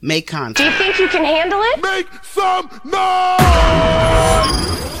Make contact. Do you think you can handle it? Make some noise!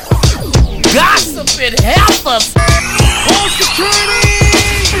 Gossiping heifers! Call security!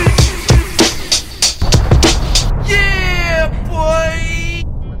 Yeah, boy!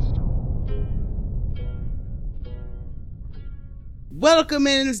 Welcome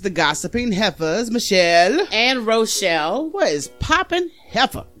in, it's the Gossiping Heifers, Michelle. And Rochelle. What is poppin'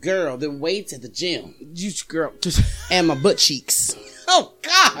 heifer? Girl, them weights at the gym. Girl. And my butt cheeks. Oh,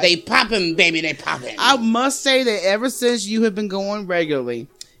 God. They poppin', baby, they poppin'. I must say that ever since you have been going regularly,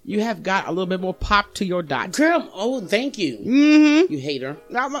 you have got a little bit more pop to your dot. Girl, oh, thank you. Mm-hmm. You hater.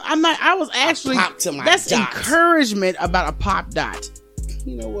 I'm not, I was actually, pop to my that's dot. encouragement about a pop dot.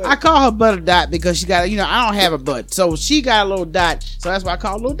 You know what? I call her butt a dot because she got, I don't have a butt. So she got a little dot. So that's why I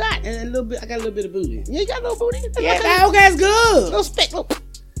call her a little dot. And a little bit, I got a little bit of booty. Yeah, you got a little booty. Yeah, that's good. Little speck. Little...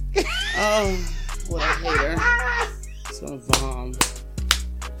 Oh, what a hater. So,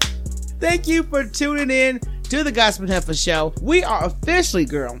 Thank you for tuning in to the Gospel Heifer Show. We are officially,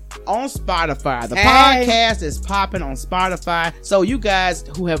 girl, on Spotify. The podcast is popping on Spotify. So you guys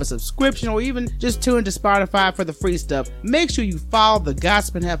who have a subscription or even just tune into Spotify for the free stuff, make sure you follow the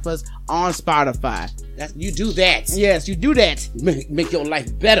Gospel Heifers on Spotify. You do that. Yes, you do that. Make your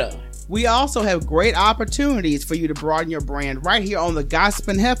life better. We also have great opportunities for you to broaden your brand right here on the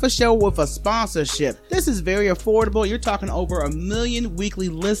Gossiping Heifer Show with a sponsorship. This is very affordable. You're talking over 1 million weekly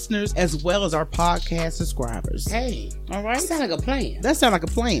listeners as well as our podcast subscribers. Hey, all right? That sounds like a plan. That sounds like a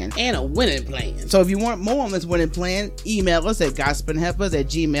plan. And a winning plan. So if you want more on this winning plan, email us at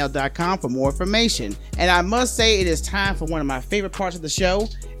gossipingheifers@gmail.com for more information. And I must say it is time for one of my favorite parts of the show,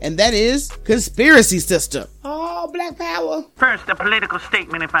 and that is Conspiracy Sister. Oh, Black Power. First, a political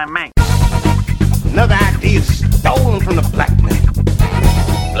statement, if I may. Another idea stolen from the black man.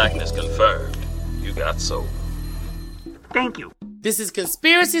 Blackness confirmed. You got soul. Thank you. This is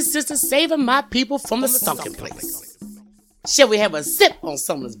Conspiracy Sister saving my people from the sunken place. Shall we have a sip on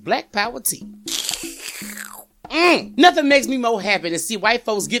some of this Black Power tea? Nothing makes me more happy than see white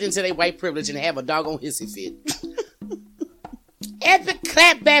folks get into their white privilege and have a doggone hissy fit. Epic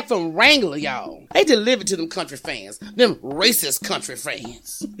clapback from Wrangler, y'all. They delivered to them country fans. Them racist country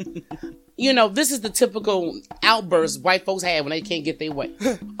fans. This is the typical outburst white folks have when they can't get their way.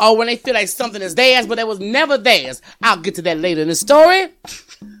 Or when they feel like something is theirs, but it was never theirs. I'll get to that later in the story.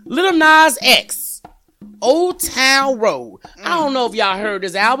 Lil Nas X, Old Town Road. I don't know if y'all heard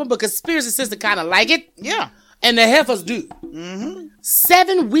this album, but Conspiracy Sister kind of like it. Yeah. And the heifers do.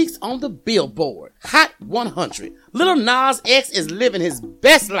 7 weeks on the Billboard Hot 100. Lil Nas X is living his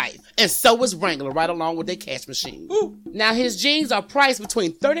best life, and so is Wrangler right along with their cash machine. Ooh. Now his jeans are priced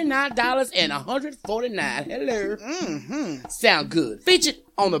between $39 and $149. Hello. Sound good. Featured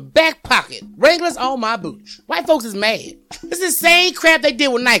on the back pocket, Wranglers on my boot. White folks is mad. It's the same crap they did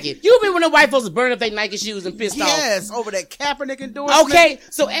with Nike. You remember when the white folks burned up their Nike shoes and pissed off? Yes, over that Kaepernick endorsement. Okay,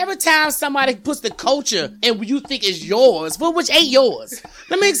 so every time somebody puts the culture in what you think is yours, well, which ain't yours.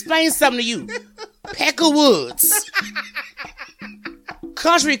 Let me explain something to you. Pecker Woods.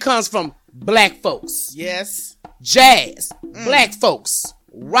 Country comes from black folks. Yes. Jazz. Black folks.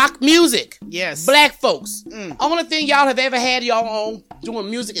 Rock music. Yes. Black folks. Only thing y'all have ever had y'all on doing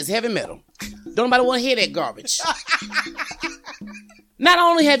music is heavy metal. Don't nobody want to hear that garbage. Not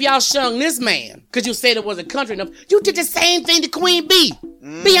only have y'all sung this man, because you said it wasn't country enough, you did the same thing to Queen B.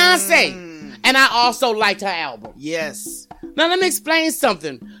 Beyonce. And I also liked her album. Yes. Now let me explain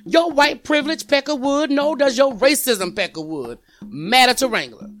something. Your white privilege, Peckerwood, no does your racism, Peckerwood, matter to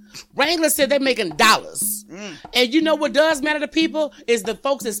Wrangler. Wrangler said they're making dollars. And you know what does matter to people is the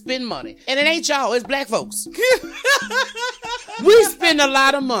folks that spend money. And it ain't y'all, it's black folks. We spend a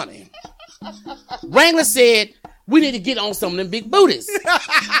lot of money. Wrangler said, we need to get on some of them big booties.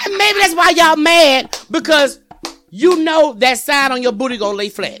 And maybe that's why y'all mad, because you know that sign on your booty gonna lay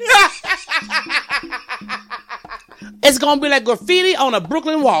flat. It's gonna be like graffiti on a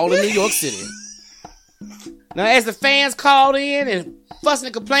Brooklyn wall in New York City. Now, as the fans called in and fussing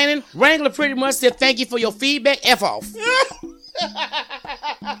and complaining, Wrangler pretty much said, thank you for your feedback, F off.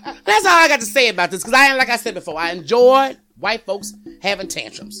 That's all I got to say about this, because like I said before, I enjoyed white folks having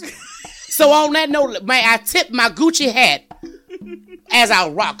tantrums. So on that note, may I tip my Gucci hat as I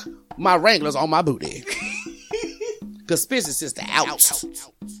rock my Wranglers on my booty. Conspiracy Sister out.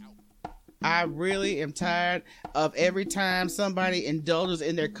 I really am tired of every time somebody indulges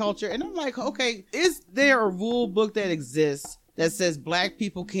in their culture. And I'm like, okay, is there a rule book that exists that says black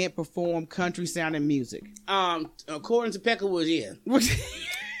people can't perform country sounding music? According to Peckerwood, yeah.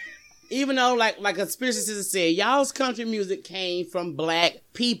 Even though, like a conspiracy sister said, y'all's country music came from black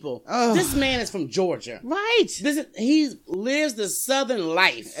people. Ugh. This man is from Georgia. Right. He lives the Southern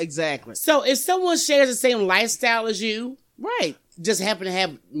life. Exactly. So if someone shares the same lifestyle as you, Right. just happen to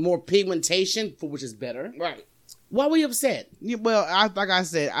have more pigmentation, for which is better, Right. why were you upset? Yeah, well, like I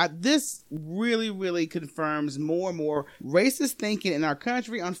said, this really, really confirms more and more racist thinking in our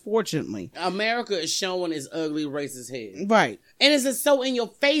country, unfortunately. America is showing its ugly racist head. Right. And it's just so in your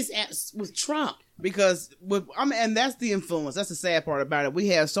face with Trump. Because and that's the influence. That's the sad part about it. We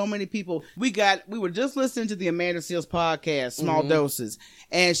have so many people. We were just listening to the Amanda Seals podcast, Small Doses,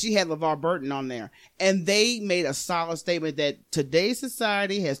 and she had LeVar Burton on there. And they made a solid statement that today's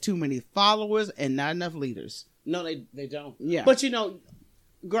society has too many followers and not enough leaders. No, they don't. Yeah. But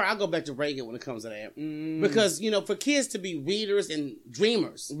girl, I'll go back to Reagan when it comes to that. Because, for kids to be readers and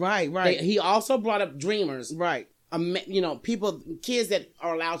dreamers. Right. He also brought up dreamers. Right. Kids that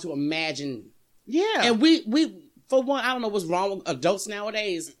are allowed to imagine. Yeah. And we for one, I don't know what's wrong with adults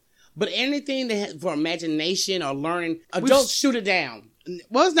nowadays, but anything that for imagination or learning, adults shoot it down.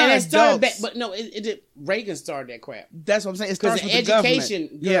 Well, it's not And it started adults. back, but no, Reagan started that crap. That's what I'm saying. It starts with the education,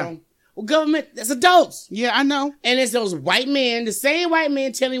 government. girl. Yeah. Well, government, that's adults. Yeah, I know. And it's those white men, the same white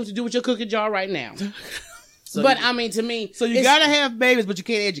men telling you what to do with your cookie jar right now. To me... So you gotta have babies, but you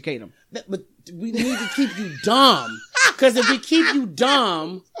can't educate them. But we need to keep you dumb. Because if we keep you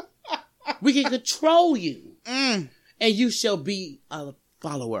dumb, we can control you. And you shall be a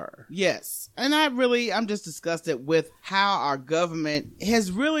follower. Yes. And I'm just disgusted with how our government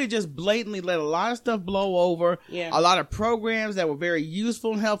has really just blatantly let a lot of stuff blow over. Yeah. A lot of programs that were very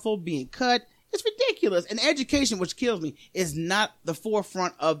useful and helpful being cut. It's ridiculous. And education, which kills me, is not the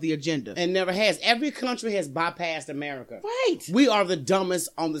forefront of the agenda. And never has. Every country has bypassed America. Right. We are the dumbest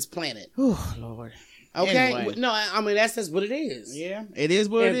on this planet. Oh, Lord. Okay? Anyway. No, that's just what it is. Yeah, it is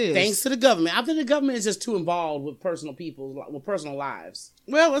what it is. Thanks to the government. I think the government is just too involved with personal lives.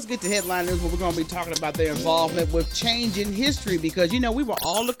 Well, let's get to headline news where we're going to be talking about their involvement with change in history because, we were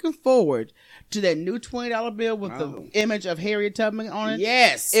all looking forward to that new $20 bill with the image of Harriet Tubman on it.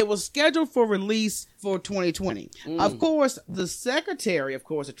 Yes. It was scheduled for release for 2020. Of course,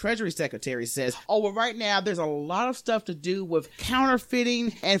 the Treasury Secretary says, right now there's a lot of stuff to do with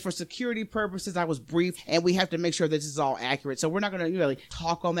counterfeiting and for security purposes. I was briefed and we have to make sure this is all accurate. So we're not going to really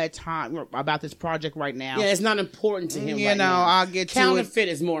talk on that time about this project right now. Yeah, it's not important to him right now. I'll get to it. Counterfeit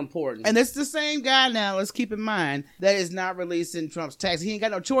is more important. And it's the same guy now, let's keep in mind, that is not releasing Trump's tax. He ain't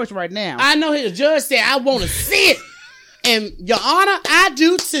got no choice right now. I know the judge said, I want to see it. And, Your Honor, I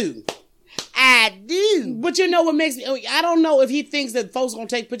do too. I do. But you know what makes me... I don't know if he thinks that folks going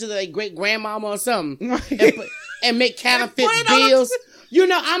to take pictures of their great-grandmama or something and make counterfeit bills.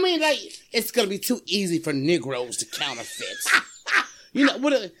 It's going to be too easy for Negroes to counterfeit.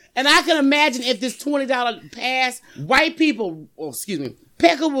 And I can imagine if this $20 passed, white people,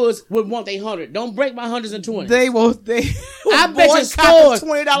 Peckerwoods would want their 100. Don't break my hundreds and 20s. They will I bet you stores,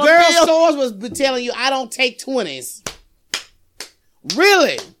 $20 girl bill. stores was telling you, I don't take 20s.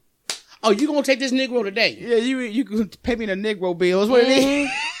 Really? Oh, you gonna take this Negro today? Yeah, you can pay me the Negro bill. Is what it is.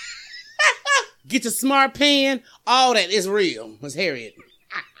 Get your smart pen. All that is real. It's Harriet.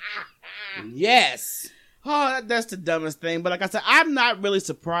 Yes. Oh, that's the dumbest thing. But like I said, I'm not really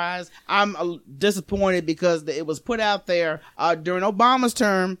surprised. I'm disappointed because it was put out there during Obama's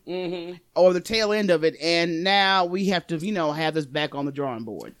term or the tail end of it. And now we have to, have this back on the drawing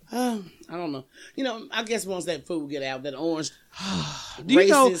board. I don't know. I guess once that food get out, that orange.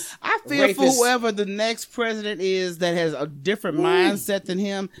 I feel for whoever the next president is that has a different mindset than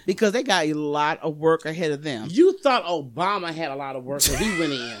him because they got a lot of work ahead of them. You thought Obama had a lot of work when he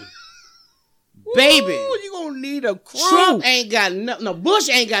went in. Baby, you gonna need a crew. Trump ain't got nothing. No, Bush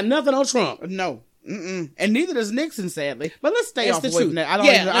ain't got nothing on Trump. No, and neither does Nixon, sadly. But let's stay off away from that.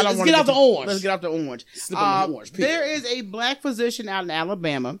 Let's get off the orange. Let's get off the orange. There is a black physician out in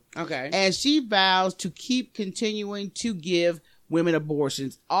Alabama. Okay, and she vows to keep continuing to give women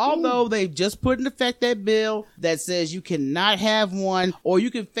abortions, although they've just put in effect that bill that says you cannot have one or you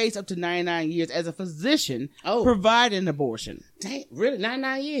can face up to 99 years as a physician providing an abortion. Dang, really?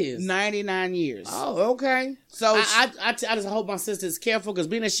 99 years? 99 years. Oh, okay. So I just hope my sister is careful because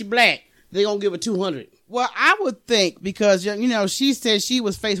being that she black, they gonna give her 200. Well, I would think because, she said she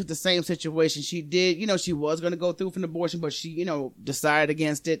was faced with the same situation. She did, she was going to go through with an abortion, but she, decided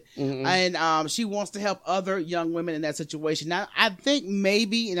against it. Mm-hmm. And she wants to help other young women in that situation. Now, I think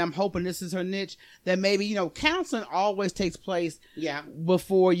maybe, and I'm hoping this is her niche, that maybe, counseling always takes place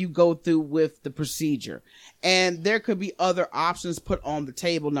before you go through with the procedure. And there could be other options put on the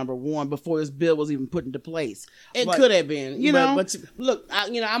table, number one, before this bill was even put into place. It could have been. But look,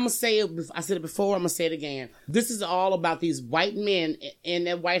 I'm going to say it. I said it before. I'm going to say it again. This is all about these white men in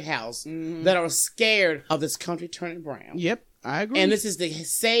that White House that are scared of this country turning brown. Yep, I agree. And this is to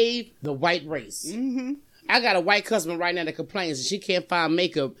save the white race. Mm-hmm. I got a white customer right now that complains that she can't find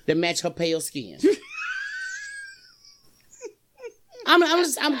makeup that match her pale skin. I'm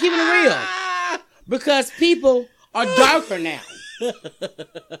keeping it real. Because people are darker now.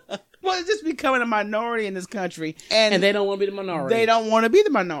 Well, it's just becoming a minority in this country. And they don't want to be the minority. They don't want to be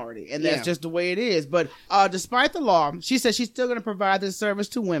the minority. And that's just the way it is. But despite the law, she said she's still going to provide this service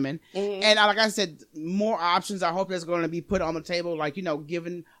to women. Mm-hmm. And like I said, more options I hope there's going to be put on the table, like,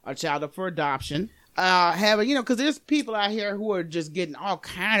 giving a child up for adoption. Having, because there's people out here who are just getting all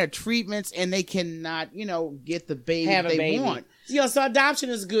kind of treatments and they cannot, get the baby they want. So adoption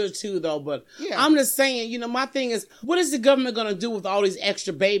is good too, though. But I'm just saying, my thing is, what is the government going to do with all these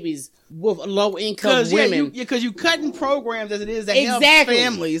extra babies with low income women? Because you cutting programs as it is that help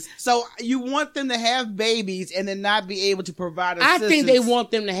families. So you want them to have babies and then not be able to provide assistance. I think they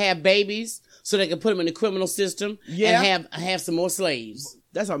want them to have babies so they can put them in the criminal system and have some more slaves.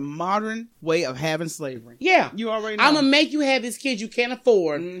 That's a modern way of having slavery. Yeah. You already know. I'm going to make you have these kids you can't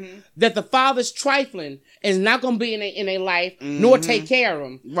afford, that the father's trifling is not going to be in their life, nor take care of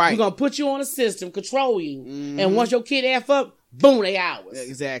them. Right. We're going to put you on a system, control you, and once your kid F up, boom, they ours.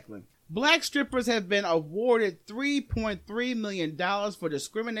 Exactly. Black strippers have been awarded $3.3 million for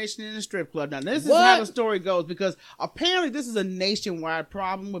discrimination in the strip club. Now, this is how the story goes, because apparently this is a nationwide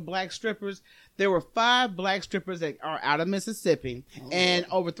problem with black strippers. There were 5 black strippers that are out of Mississippi, and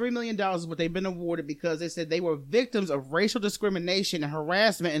over $3 million is what they've been awarded because they said they were victims of racial discrimination and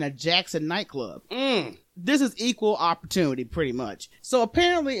harassment in a Jackson nightclub. This is equal opportunity, pretty much. So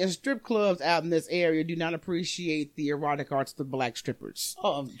apparently, in strip clubs out in this area do not appreciate the erotic arts of the black strippers.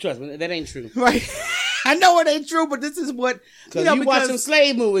 Oh, trust me, that ain't true. Right. I know it ain't true, but this is what... Because you watch some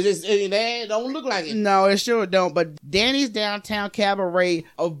slave movies, they don't look like it. No, it sure don't. But Danny's Downtown Cabaret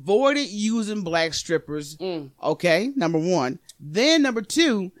avoided using black strippers. Okay, number one. Then number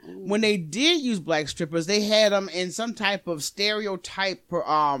two, when they did use black strippers, they had them in some type of stereotype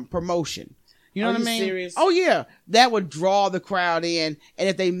promotion. You know what I mean? Serious? Oh, yeah. That would draw the crowd in, and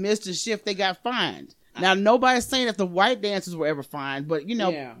if they missed a shift, they got fined. Now, nobody's saying if the white dancers were ever fined, but,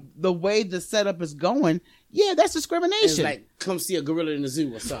 the way the setup is going, that's discrimination. It's like, come see a gorilla in the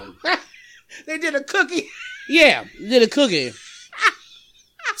zoo or something. They did a cookie. Yeah, did a cookie.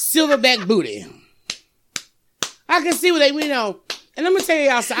 Silverback booty. I can see what they, and let me tell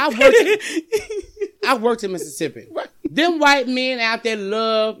y'all, so I worked in Mississippi. Them white men out there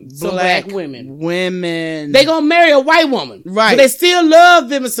love black women. They gonna marry a white woman. Right. But they still love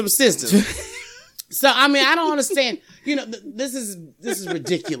them as some sisters. So, I don't understand. This is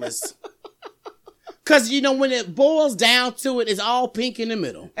ridiculous. Because, when it boils down to it, it's all pink in the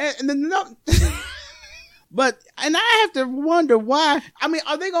middle. But I have to wonder why.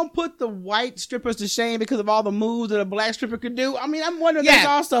 Are they going to put the white strippers to shame because of all the moves that a black stripper could do? I'm wondering that's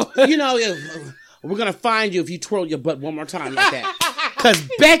also... we're going to find you if you twirl your butt one more time like that. Because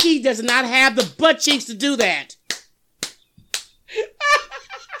Becky does not have the butt cheeks to do that.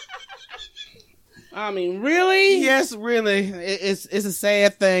 Really? Yes, really. It's a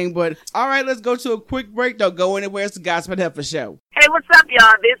sad thing, but all right, let's go to a quick break. Don't go anywhere. It's the Gospel Heifer Show. Hey, what's up,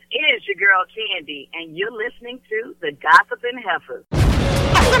 y'all? This is your girl, Candy, and you're listening to the Gossiping Heifers.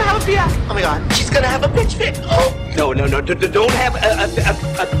 I'm gonna have a BF. Oh my God, she's gonna have a bitch fit. Oh, no, don't have a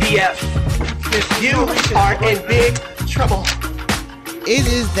BF. Miss, you are in big trouble. It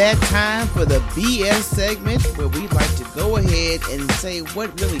is that time for the BS segment where we like to go ahead and say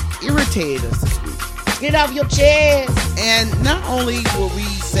what really irritated us this week. Get off your chest. And not only were we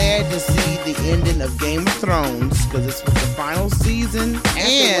sad to see the ending of Game of Thrones because this was the final season.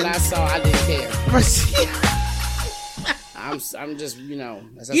 After what I saw, I didn't care. I'm just,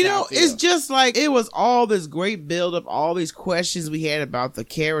 that's it's just like it was all this great build up, all these questions we had about the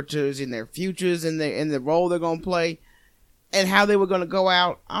characters and their futures and the role they're going to play. And how they were going to go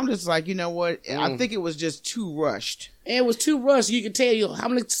out. I'm just like, you know what? I think it was just too rushed. It was too rushed. You can tell you how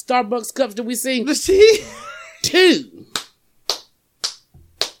many Starbucks cups did we see? 2.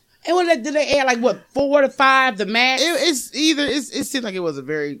 And what did they add? 4 to 5 the max? It seemed like it was a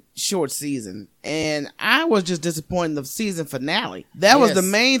very short season. And I was just disappointed in the season finale. That was the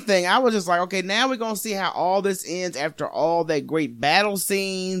main thing. I was just like, okay, now we're going to see how all this ends after all that great battle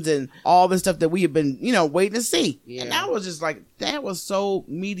scenes and all this stuff that we have been, waiting to see. Yeah. And I was just like, that was so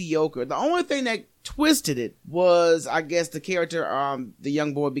mediocre. The only thing that twisted it was, I guess, the character, the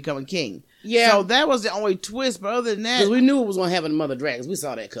young boy becoming king. Yeah. So that was the only twist. But other than that, because we knew it was going to happen to Mother Dragons. We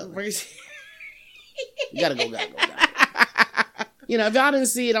saw that coming. Gotta go. If y'all didn't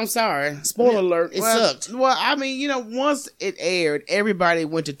see it, I'm sorry. Spoiler alert, it sucked. Well, I mean, once it aired, everybody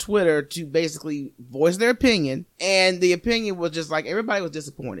went to Twitter to basically voice their opinion, and the opinion was just like, everybody was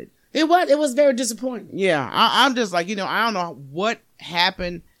disappointed. It was very disappointing. Yeah, I'm just like, I don't know what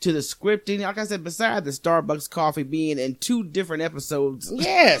happened to the scripting. Like I said, besides the Starbucks coffee being in 2 different episodes.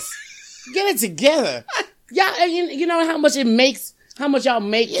 Yes. Get it together. Y'all, you know how much it makes? How much y'all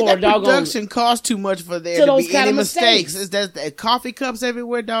make for a doggone... production costs too much for there to be any mistakes. Is that coffee cups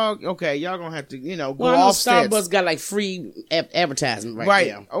everywhere, dog? Okay, y'all gonna have to, go off Starbucks got like free advertising right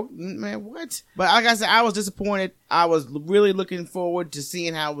there. Oh, man, what? But like I said, I was disappointed. I was really looking forward to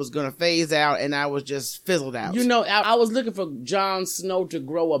seeing how it was gonna phase out, and I was just fizzled out. I was looking for Jon Snow to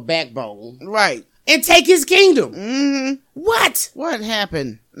grow a backbone. Right. And take his kingdom. Mm-hmm. What? What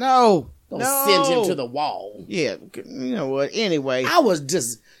happened? No. Send him to the wall. Yeah, you know what? Anyway, I was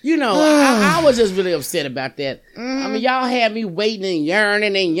just, I was just really upset about that. I mean, y'all had me waiting and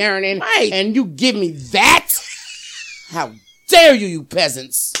yearning, right? And you give me that? How dare you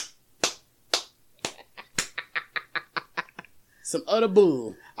peasants? Some utter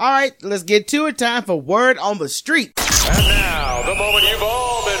bull. All right, let's get to it. Time for Word on the Street. And now, the moment you've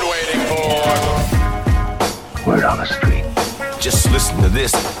all been waiting for. Word on the street. Just listen to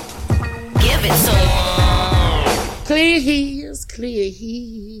this. Give it some. Clear heels.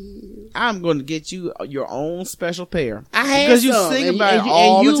 I'm going to get you your own special pair. I have because you sing about it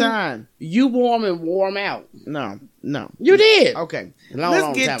all the time. You warm and warm out. No. You did. Okay.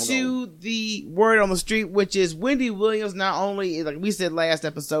 Let's get to the Word on the Street, which is Wendy Williams. Not only, like we said last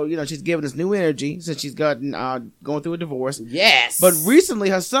episode, she's giving us new energy since she's gotten going through a divorce. Yes. But recently,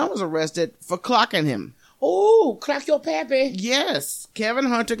 her son was arrested for clocking him. Oh, clock your pappy. Yes. Kevin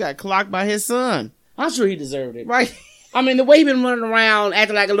Hunter got clocked by his son. I'm sure he deserved it. Right. I mean, the way he been running around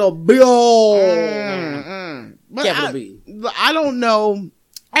acting like a little But I don't know.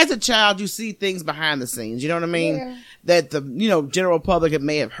 As a child, you see things behind the scenes. You know what I mean? Yeah. That the general public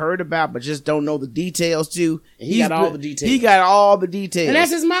may have heard about, but just don't know the details too. He got all the details. He got all the details, and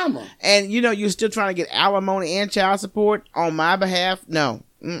that's his mama. And you're still trying to get alimony and child support on my behalf. No.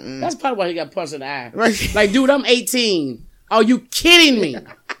 Mm-mm. That's probably why he got punched in the eye. Right. Like, dude, I'm 18. Are you kidding me?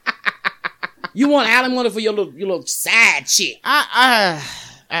 You want alimony for your little side chick?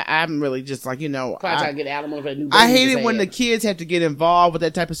 I'm really just like, probably trying to get alimony for a new baby. I hate it when the kids have to get involved with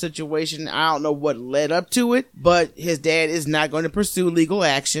that type of situation. I don't know what led up to it, but his dad is not going to pursue legal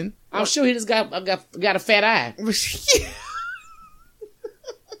action. I'm sure he just got a fat eye.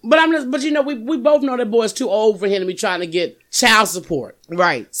 But we both know that boy's too old for him to be trying to get child support.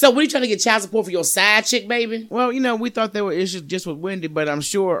 Right. So what are you trying to get child support for your side chick, baby? Well, we thought there were issues just with Wendy, but I'm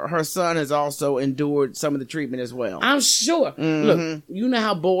sure her son has also endured some of the treatment as well. I'm sure. Mm-hmm. Look, you know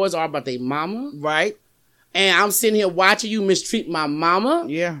how boys are about their mama? Right. And I'm sitting here watching you mistreat my mama.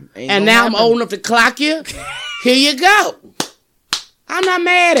 Yeah. And now I'm old enough to clock you. Here you go. I'm not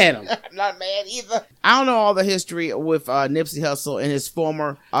mad at him. I'm not mad either. I don't know all the history with Nipsey Hussle and his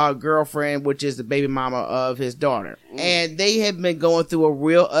former girlfriend, which is the baby mama of his daughter. And they have been going through a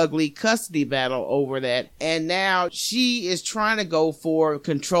real ugly custody battle over that. And now she is trying to go for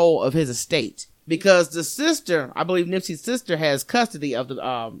control of his estate. Because the sister, I believe Nipsey's sister, has custody of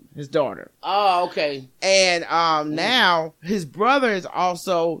his daughter. Oh, okay. And now his brother is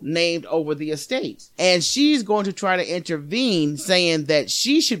also named over the estate. And she's going to try to intervene, saying that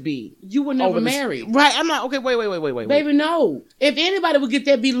she should be. You were never married. Right. I'm not. Okay, wait. Baby, no. If anybody would get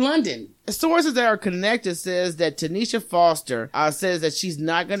that, be London. Sources that are connected says that Tanisha Foster says that she's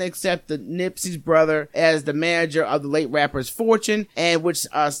not going to accept the Nipsey's brother as the manager of the late rapper's fortune, and which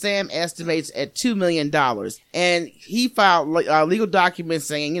Sam estimates at $2 million. And he filed legal documents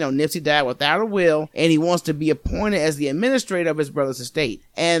saying, Nipsey died without a will, and he wants to be appointed as the administrator of his brother's estate.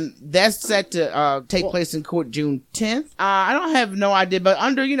 And that's set to take place in court June 10th. I don't have no idea, but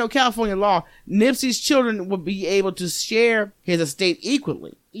under, California law, Nipsey's children would be able to share his estate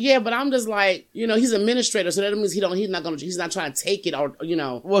equally. Yeah, but I'm just like, he's administrator, so that means he's not trying to take it, or.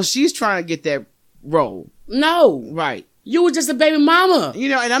 Well, she's trying to get that role. No. Right. You were just a baby mama.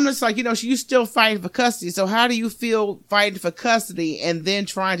 And I'm just like, you still fighting for custody. So how do you feel fighting for custody and then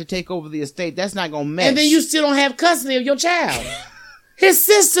trying to take over the estate? That's not going to mesh. And then you still don't have custody of your child. His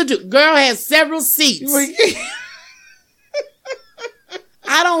sister girl has several seats.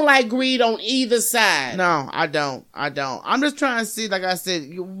 I don't like greed on either side. No, I don't. I'm just trying to see, like I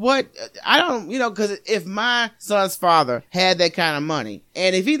said, what, I don't, because if my son's father had that kind of money,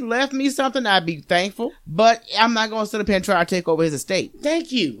 and if he left me something, I'd be thankful, but I'm not going to sit up here and try to take over his estate.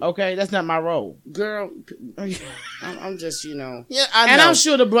 Thank you. Okay, that's not my role. Girl, I'm just, Yeah, I know. And I'm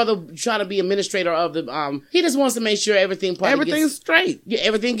sure the brother trying to be administrator of the, he just wants to make sure everything's straight. Yeah,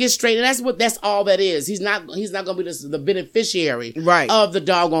 everything gets straight, and that's all that is. He's not going to be the beneficiary of the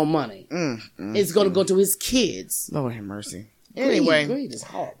doggone money. It's going to go to his kids. Lord have mercy. Anyway, greed is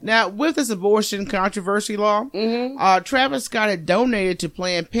hard. Now with this abortion controversy law, Travis Scott had donated to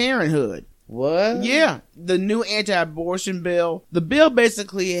Planned Parenthood. What? Yeah, the new anti-abortion bill. The bill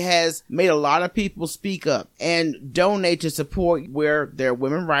basically has made a lot of people speak up and donate to support where their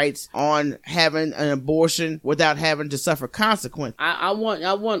women's rights on having an abortion without having to suffer consequence. I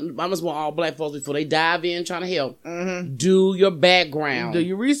just want all black folks before they dive in trying to help. Do your background. Do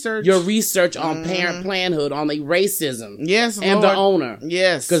your research. Your research on Parenthood, on the racism. Yes, and Lord. the owner.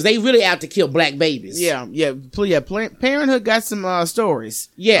 Yes, because they really out to kill black babies. Yeah. Planned Parenthood got some stories.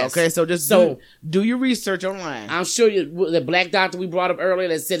 Yes. Okay, so just do your research online. I'm sure the black doctor we brought up earlier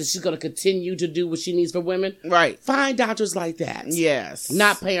that said that she's going to continue to do what she needs for women. Right. Find doctors like that. Yes.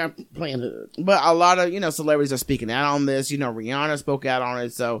 Not Parenthood. But a lot of, celebrities are speaking out on this. Rihanna spoke out on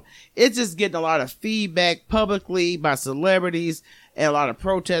it. So it's just getting a lot of feedback publicly by celebrities and a lot of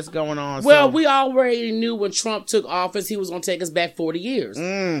protests going on. Well, we already knew when Trump took office, he was going to take us back 40 years.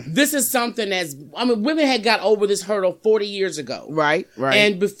 This is something women had got over this hurdle 40 years ago. Right.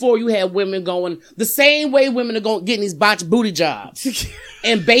 And before you had women going the same way women are getting these botched booty jobs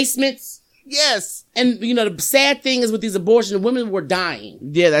in basements. Yes. And, the sad thing is with these abortions, women were dying.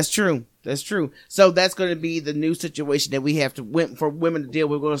 Yeah, that's true. That's true. So that's going to be the new situation that we have for women to deal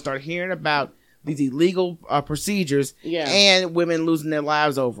with. We're going to start hearing about these illegal procedures and women losing their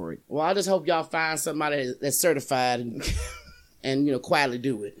lives over it. Well, I just hope y'all find somebody that's certified and quietly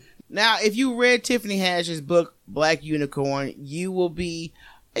do it. Now, if you read Tiffany Haddish's book, Black Unicorn, you will be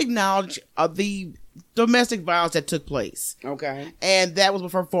acknowledged of the domestic violence that took place. Okay. And that was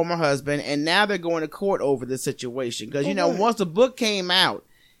with her former husband, and now they're going to court over this situation. Because, once the book came out,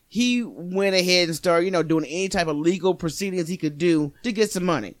 he went ahead and started, doing any type of legal proceedings he could do to get some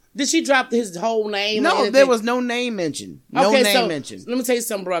money. Did she drop his whole name? No, there was no name mentioned. Mentioned. Let me tell you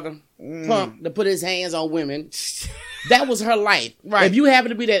something, brother. Punk to put his hands on women. That was her life. Right. If you happen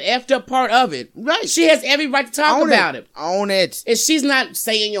to be that effed up part of it, right, she has every right to talk about it. Own it. If she's not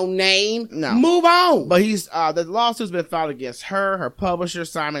saying your name, no, move on. But he's the lawsuit's been filed against her publisher,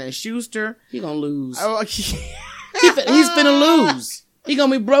 Simon & Schuster. He gonna lose. Oh, he's finna lose. He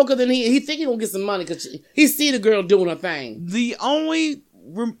gonna be broker than he think he gonna get some money because he see the girl doing her thing. The only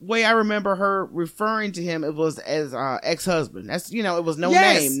way I remember her referring to him, it was as ex-husband. That's it was no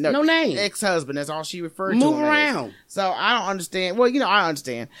name. No name. Ex-husband. That's all she referred to. Move around. So I don't understand. Well, I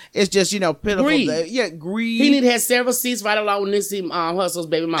understand. It's just pitiful. Greed. Greed. He need to have several seats right along with Nipsey Hussle's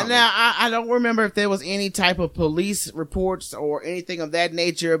baby mama. Now I don't remember if there was any type of police reports or anything of that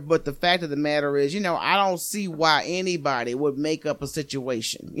nature. But the fact of the matter is, I don't see why anybody would make up a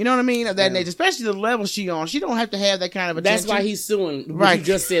situation. You know what I mean? Of that nature, especially the level she on. She don't have to have that kind of attention. That's why he's suing. Right. You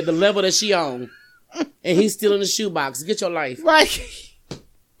just said the level that she on, and he's still in the shoebox. Get your life right.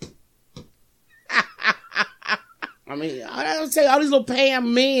 I mean, I don't say all these little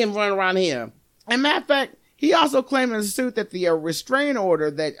Pam men running around here. And matter of fact, he also claimed in the suit that the restraining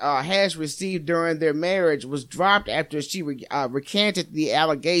order that Hash received during their marriage was dropped after she recanted the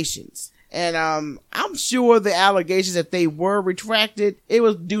allegations. And I'm sure the allegations, if they were retracted, it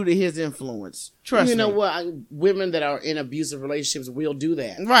was due to his influence. Trust me. You know what? Women that are in abusive relationships will do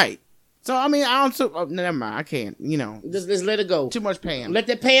that. Right. So, I mean, never mind. I can't, Just let it go. Too much Pam. Let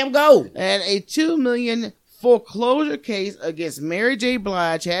that Pam go. And a $2 million foreclosure case against Mary J.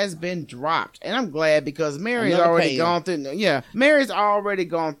 Blige has been dropped. And I'm glad because Mary's already gone through. Yeah, Mary's already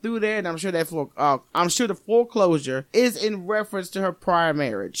gone through there, and I'm sure the foreclosure is in reference to her prior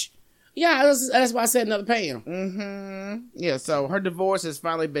marriage. Yeah, that's why I said another Pam. Mm-hmm. Yeah, so her divorce has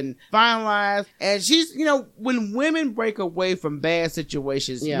finally been finalized. And she's, when women break away from bad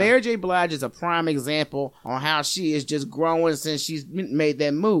situations, Mary J. Blige is a prime example on how she is just growing since she's made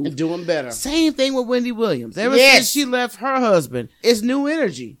that move. And doing better. Same thing with Wendy Williams. Ever since she left her husband, it's new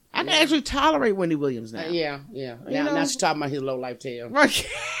energy. I can actually tolerate Wendy Williams now. Yeah. Now she's talking about his low life tale. Right.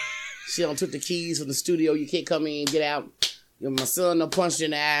 She done took the keys from the studio. You can't come in and get out. My son done punched you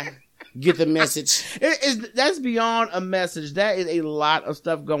in the eye. get the message. That's beyond a message. That is a lot of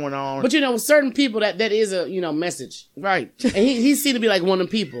stuff going on. But with certain people that is a message, right? And he seemed to be like one of them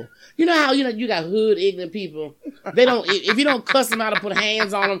people. You know how you got hood ignorant people. They don't if you don't cuss them out or put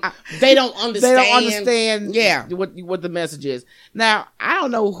hands on them, they don't understand. They don't understand. Yeah, what the message is. Now I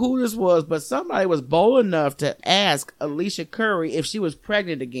don't know who this was, but somebody was bold enough to ask Alicia Curry if she was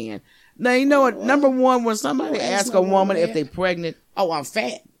pregnant again. Now you know what? Number one, when somebody asks a woman if they're pregnant, oh, I'm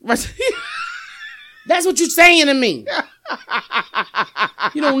fat. That's what you're saying to me.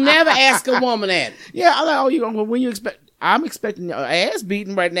 You don't never ask a woman that. Yeah, I'm like, when you expect. I'm expecting your ass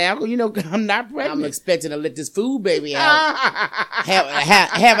beating right now. I'm not pregnant. I'm expecting to let this food baby out.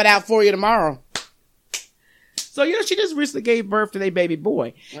 have it out for you tomorrow. So, she just recently gave birth to their baby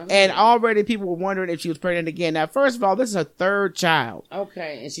boy. Okay. And already people were wondering if she was pregnant again. Now, first of all, this is her third child.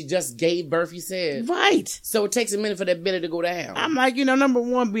 Okay. And she just gave birth, you said? Right. So it takes a minute for that belly to go down. I'm like, number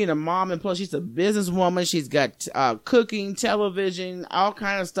one, being a mom, and plus she's a businesswoman. She's got cooking, television, all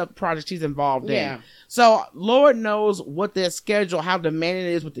kind of stuff, projects she's involved in. So, Lord knows what their schedule, how demanding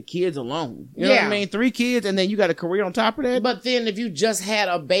it is with the kids alone. You know what I mean? 3 kids, and then you got a career on top of that. But then if you just had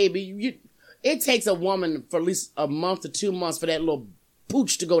a baby, it takes a woman for at least a month to 2 months for that little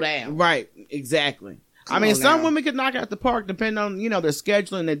pooch to go down. Right, exactly. Some women could knock out the park depending on, their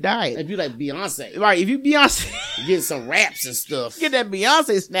schedule and their diet. If you like Beyonce. Right, if you Beyonce. Get some raps and stuff. Get that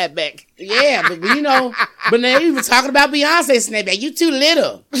Beyonce snapback. Yeah, but but now even talking about Beyonce snapback, you too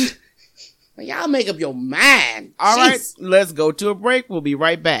little. Y'all make up your mind. All right, let's go to a break. We'll be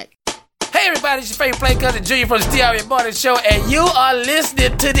right back. Hey everybody, it's your favorite play cousin Junior from the Steve Morning Show, and you are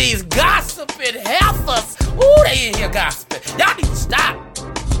listening to these gossiping heifers. Ooh, they in here gossiping. Y'all need to stop.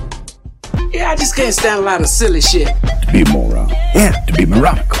 Yeah, I just can't stand a lot of silly shit. To be a moron. Yeah, to be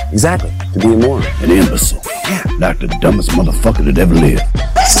moronical. Exactly. To be a moron. An imbecile. Yeah, like the dumbest motherfucker that ever lived.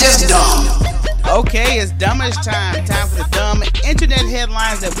 It's just dumb. Okay, it's dumbish time. Time for the dumb internet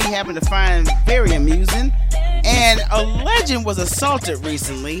headlines that we happen to find very amusing. And a legend was assaulted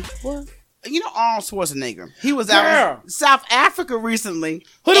recently. What? Arnold Schwarzenegger. He was out in South Africa recently.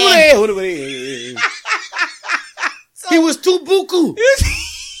 He was too buku.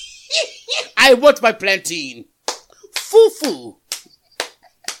 I want my plantain. Fufu.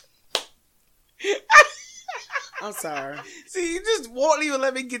 I'm sorry. See, you just won't even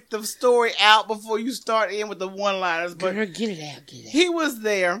let me get the story out before you start in with the one-liners. But girl, get it out. He was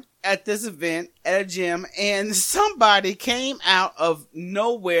there at this event at a gym, and somebody came out of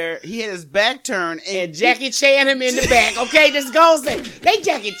nowhere. He had his back turned, and Jackie Chan him in the back. Okay, this goes there. They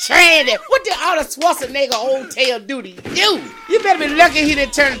Jackie Chan it. What did Arnold Schwarzenegger old tail do to you? You better be lucky he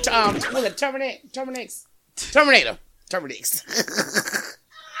didn't turn Terminator.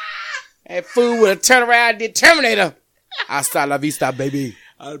 That fool would have turned around and did Terminator. Hasta la vista, baby.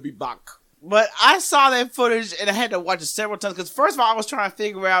 I'll be back. But I saw that footage and I had to watch it several times because first of all, I was trying to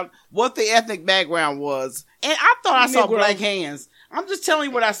figure out what the ethnic background was. And I thought I saw black hands. I'm just telling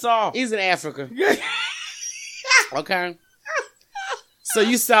you what I saw. He's in Africa. Okay. So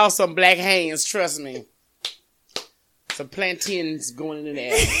you saw some black hands, trust me. Some plantains going in the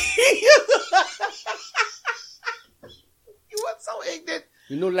air. You were so ignorant.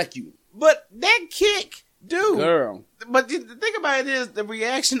 Like you. But that kick, dude. Girl. But the thing about it is the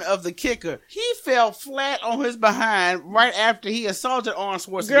reaction of the kicker. He fell flat on his behind right after he assaulted Arnold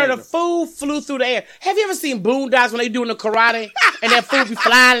Schwarzenegger. Girl, the fool flew through the air. Have you ever seen Boondocks when they doing the karate and that fool be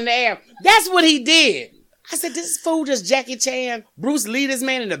flying in the air? That's what he did. I said, this fool just Jackie Chan, Bruce Lee, this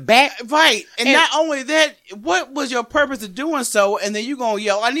man in the back. Right. And not only that, what was your purpose of doing so? And then you gonna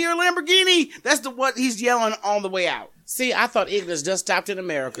yell, I need a Lamborghini. That's what he's yelling on the way out. See, I thought ignorance just stopped in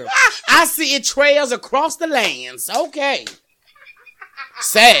America. I see it trails across the lands. Okay.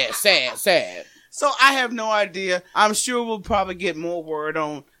 Sad. So I have no idea. I'm sure we'll probably get more word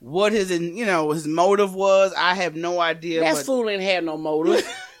on what his motive was. I have no idea. That fool ain't had no motive.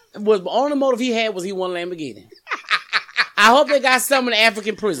 The only motive he had was he won Lamborghini. I hope they got some in the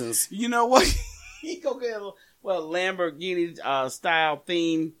African prisons. You know what? He go get a Lamborghini style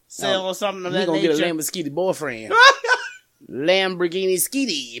theme sale or something of that nature. He gonna get a Lamborghini boyfriend. Lamborghini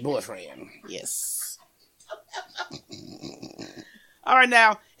Skeety boyfriend. Yes. All right,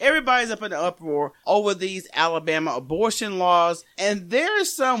 now, everybody's up in the uproar over these Alabama abortion laws, and there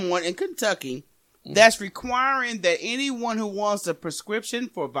is someone in Kentucky that's requiring that anyone who wants a prescription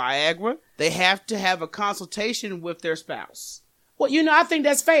for Viagra, they have to have a consultation with their spouse. Well, I think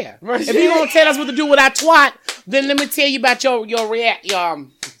that's fair. If you're going to tell us what to do with our twat, then let me tell you about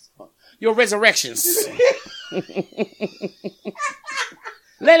your resurrections.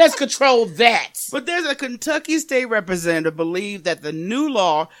 Let us control that. But there's a Kentucky state representative believed that the new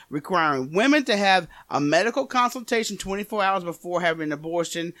law requiring women to have a medical consultation 24 hours before having an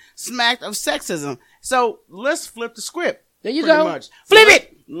abortion smacked of sexism. So let's flip the script. There you go.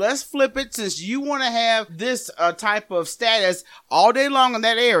 Let's flip it. Since you want to have this type of status all day long in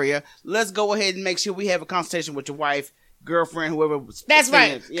that area, let's go ahead and make sure we have a consultation with your wife, girlfriend, whoever. That's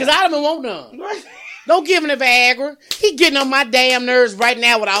right. Because I don't want none. Don't give him the Viagra. He getting on my damn nerves right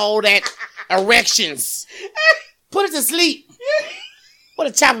now with all that erections. Put it to sleep. What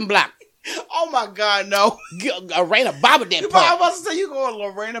a chopping block. Oh my God, no. Lorena Bobbitt that pump. I was about to say you going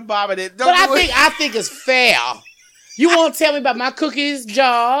Lorena Bobbitt it. But I think it's fair. You want to tell me about my cookies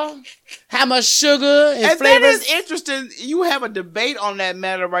jar? How much sugar and flavors? That is interesting. You have a debate on that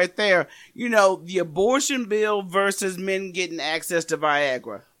matter right there. You know, the abortion bill versus men getting access to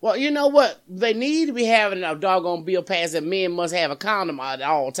Viagra. Well, you know what? They need to be having a doggone bill passed that men must have a condom at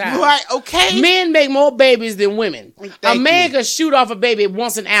all times. Right, okay. Men make more babies than women. A man can shoot off a baby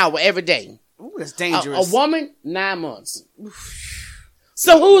once an hour every day. Ooh, that's dangerous. A woman, 9 months.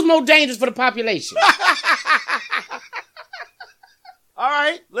 So who's more dangerous for the population? All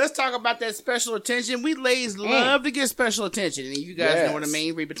right, let's talk about that special attention. We ladies love to get special attention. And you guys know what I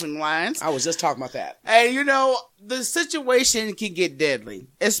mean, read between the lines. I was just talking about that. And you know, the situation can get deadly,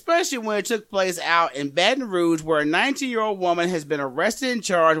 especially when it took place out in Baton Rouge, where a 19-year-old woman has been arrested and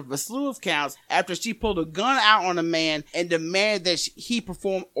charged with a slew of counts after she pulled a gun out on a man and demanded that he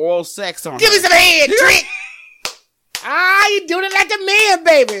perform oral sex on her. Give me some head, trick! You doing it like the man,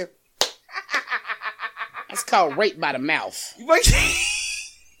 baby. That's called rape by the mouth.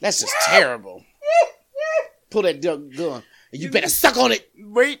 That's just terrible. Pull that gun. You better suck on it.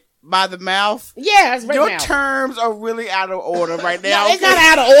 Rape by the mouth? Yeah, that's rape Your mouth. terms are really out of order right now. No, it's not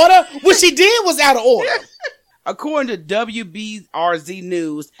out of order. What she did was out of order. According to WBRZ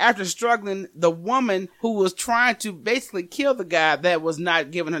News, after struggling, the woman who was trying to basically kill the guy that was not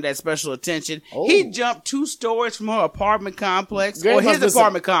giving her that special attention, he jumped 2 stories from her apartment complex, or his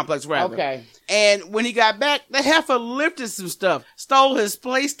apartment complex, rather. Okay. And when he got back, the heifer lifted some stuff, stole his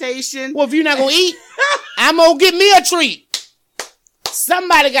PlayStation. Well, if you're not going to eat, I'm going to get me a treat.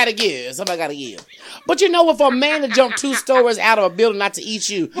 Somebody got to give. But you know what? For a man to jump 2 stories out of a building not to eat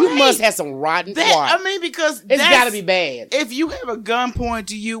you, you must have some rotten twat. I mean, because it's got to be bad. If you have a gun pointed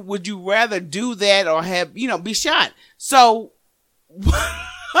to you, would you rather do that or have, be shot? So,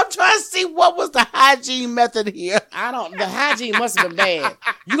 I'm trying to see what was the hygiene method here. The hygiene must have been bad.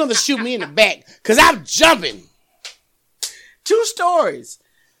 You're going to shoot me in the back because I'm jumping. 2 stories.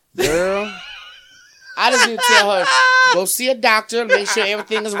 Girl. I just need to tell her, go see a doctor, make sure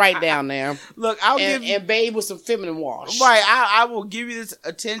everything is right down there. Look, I'll give you... And bathe with some feminine wash. Right, I will give you this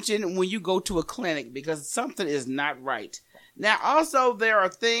attention when you go to a clinic because something is not right. Now, also, there are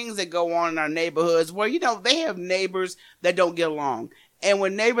things that go on in our neighborhoods where, they have neighbors that don't get along. And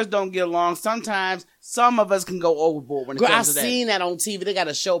when neighbors don't get along, sometimes some of us can go overboard when it comes to that. I've seen that on TV. They got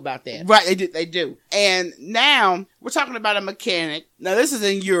a show about that. Right, they do. And now, we're talking about a mechanic. Now, this is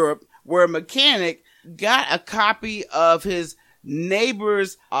in Europe, where a mechanic got a copy of his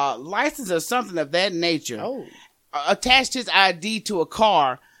neighbor's license or something of that nature. Attached his ID to a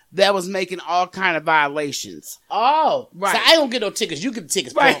car that was making all kind of violations. Oh, right. So I don't get no tickets. You get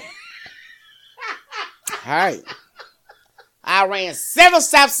tickets, right? All right. I ran several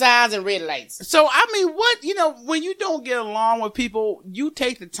stop signs and red lights. So, I mean, when you don't get along with people, you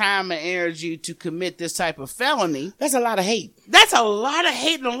take the time and energy to commit this type of felony. That's a lot of hate. That's a lot of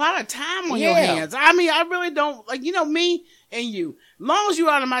hate and a lot of time on your hands. I mean, I really don't, me and you. As long as you're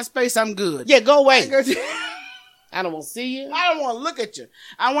out of my space, I'm good. Yeah, go away. I don't want to see you. I don't want to look at you.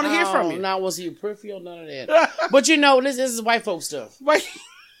 I want to hear from you. No, I want to see you peripheral, none of that. But this is white folk stuff. Right.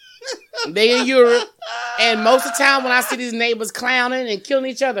 They in Europe, and most of the time when I see these neighbors clowning and killing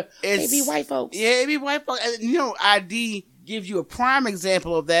each other, they be white folks. Yeah, it be white folks. ID gives you a prime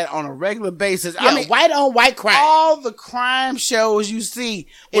example of that on a regular basis. Yeah, I mean, white on white crime. All the crime shows you see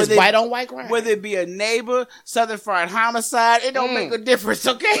is white on white crime. Whether it be a neighbor, Southern Fried Homicide, it don't make a difference,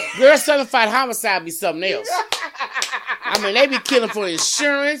 okay? Girl, Southern Fried Homicide be something else. I mean, they be killing for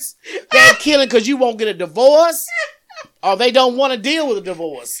insurance. They killing because you won't get a divorce, or they don't want to deal with a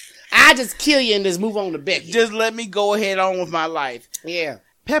divorce. I just kill you and just move on to Becky. Just let me go ahead on with my life. Yeah.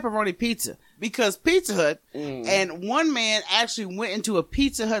 Pepperoni pizza. Because Pizza Hut and one man actually went into a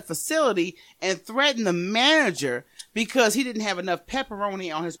Pizza Hut facility and threatened the manager because he didn't have enough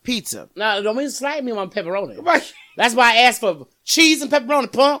pepperoni on his pizza. No, don't mean to slight me on pepperoni. Right. That's why I asked for cheese and pepperoni,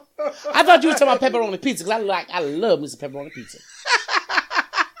 pump. I thought you were talking about pepperoni pizza because I love me some pepperoni pizza.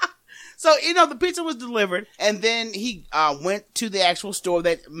 So, the pizza was delivered, and then he went to the actual store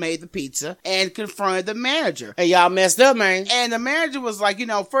that made the pizza and confronted the manager. Hey, y'all messed up, man. And the manager was like,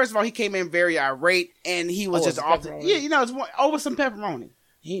 first of all, he came in very irate, and he was just off. It's over some pepperoni.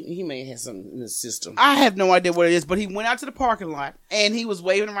 He may have something in his system. I have no idea what it is, but he went out to the parking lot, and he was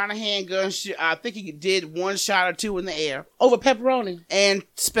waving around a handgun. I think he did one shot or two in the air. Over pepperoni. And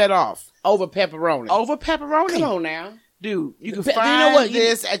sped off. Over pepperoni. Over pepperoni. Come on now. Dude, you can find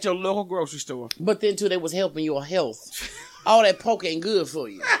this at your local grocery store. But then, too, they was helping your health. All that pork ain't good for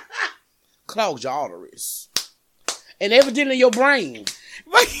you. Clogs your arteries. And evidently your brain.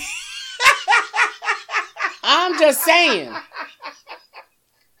 I'm just saying.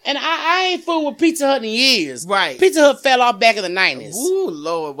 And I ain't fooled with Pizza Hut in years. Right. Pizza Hut fell off back in the 90s. Ooh,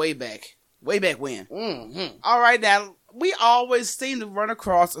 Lord, way back. Way back when. Mm-hmm. All right, now, we always seem to run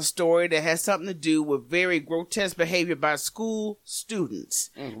across a story that has something to do with very grotesque behavior by school students.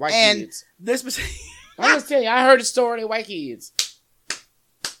 White kids. I'm just telling you, I heard the story of white kids.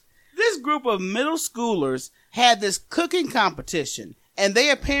 This group of middle schoolers had this cooking competition, and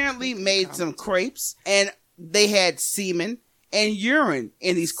they apparently made some crepes, and they had semen and urine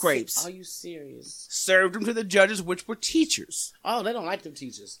in these crepes. Are you serious? Served them to the judges, which were teachers. Oh, they don't like them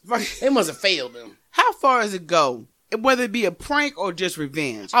teachers. They must have failed them. How far does it go? Whether it be a prank or just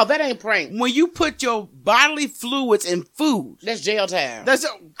revenge. Oh, that ain't prank. When you put your bodily fluids in food. That's jail time. I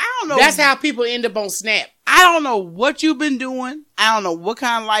don't know. That's how people end up on Snap. I don't know what you've been doing. I don't know what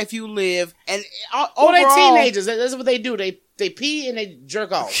kind of life you live. And overall, they're teenagers. That's what they do. They pee and they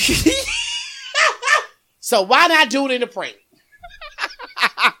jerk off. So why not do it in a prank?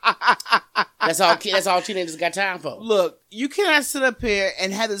 That's all teenagers got time for. Look, you cannot sit up here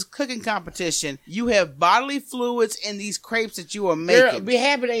and have this cooking competition. You have bodily fluids in these crepes that you are making. Girl, be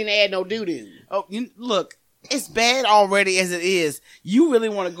happy they ain't add no doo-doo. Oh, look, it's bad already as it is. You really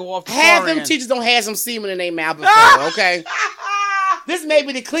want to go off the Half far them end. teachers don't have some semen in their mouth before, okay? This may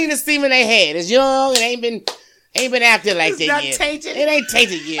be the cleanest semen they had. It's young and ain't been out there like that not yet. Tainted. It ain't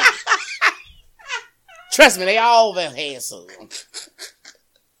tainted yet. Trust me, they all have had some.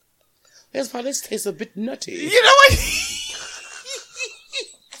 That's why this tastes a bit nutty. You know what?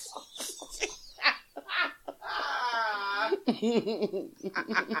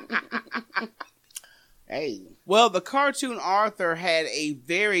 Hey. Well, the cartoon Arthur had a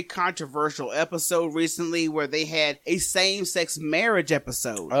very controversial episode recently where they had a same-sex marriage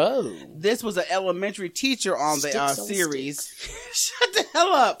episode. Oh. This was an elementary teacher on the series. Shut the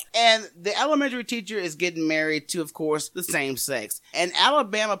hell up. And the elementary teacher is getting married to, of course, the same sex. And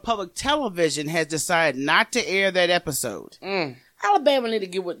Alabama Public Television has decided not to air that episode. Alabama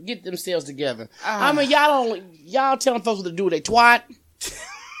need to get themselves together. I mean, y'all telling folks what to do with they twat.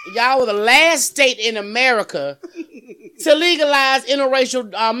 Y'all were the last state in America to legalize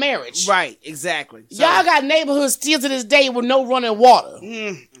interracial marriage. Right, exactly. So, y'all got neighborhoods still to this day with no running water.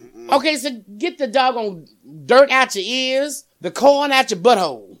 Okay, so get the doggone dirt out your ears, the corn out your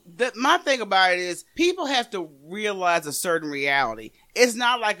butthole. My thing about it is people have to realize a certain reality. It's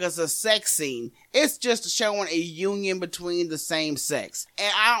not like it's a sex scene. It's just showing a union between the same sex.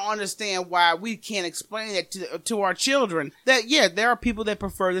 And I don't understand why we can't explain that to our children that, yeah, there are people that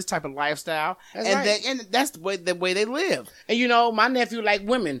prefer this type of lifestyle. And that's the way they live. And my nephew like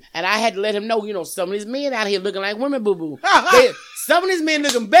women. And I had to let him know, some of these men out here looking like women, boo-boo. Some of these men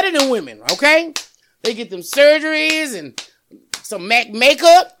looking better than women, okay? They get them surgeries and some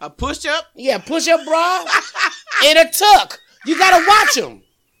makeup. A push-up? Yeah, push-up bra. And a tuck. You gotta watch them.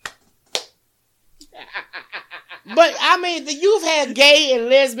 But, I mean, you've had gay and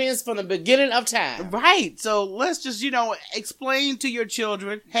lesbians from the beginning of time. Right. So let's just, explain to your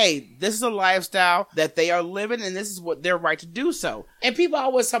children, hey, this is a lifestyle that they are living and this is what their right to do so. And people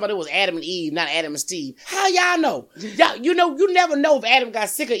always talk about it was Adam and Eve, not Adam and Steve. How y'all know? You never know if Adam got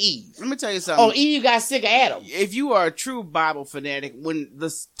sick of Eve. Let me tell you something. Or Eve got sick of Adam. If you are a true Bible fanatic, when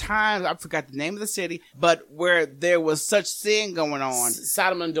the times, I forgot the name of the city, but where there was such sin going on.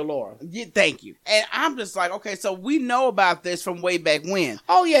 Sodom and Gomorrah. Yeah, thank you. And I'm just like, okay, so we know about this from way back when.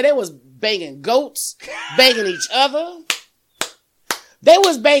 Oh yeah, they was banging goats, banging each other. They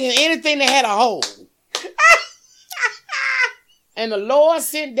was banging anything that had a hole. And the Lord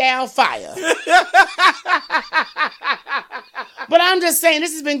sent down fire. But I'm just saying,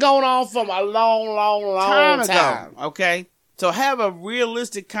 this has been going on from a long time. Okay? So have a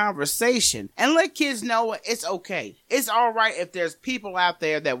realistic conversation and let kids know it's okay. It's all right if there's people out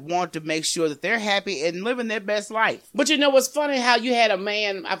there that want to make sure that they're happy and living their best life. But you know what's funny? How you had a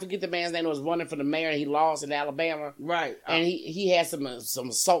man, I forget the man's name, was running for the mayor and he lost in Alabama. Right. And he had some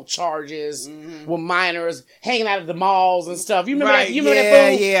assault charges with minors hanging out at the malls and stuff. You remember that? You remember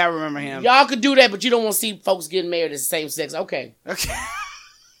that fool? Yeah, I remember him. Y'all could do that, but you don't want to see folks getting married as same sex. Okay. Okay.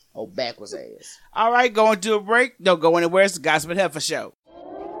 Oh, backwards ass. All right, going to a break. Don't go anywhere. It's the Gospel Heifer Show.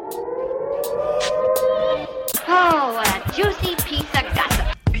 Oh, what a juicy piece of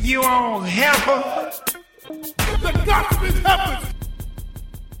gossip. You on heifer? The Gospel Heifers.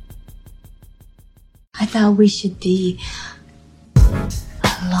 I thought we should be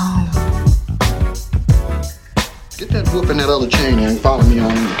alone. Get that whoop in that other chain and follow me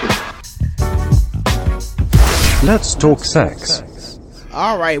on in the kitchen. Let's talk sex.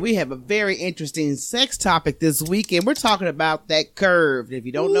 All right, we have a very interesting sex topic this week, and we're talking about that curve. If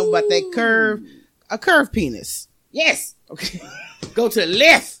you don't know about that curve, a curved penis. Yes. Okay. Go to the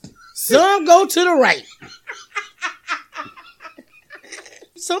left. Some go to the right.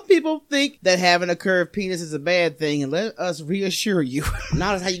 Some people think that having a curved penis is a bad thing, and let us reassure you.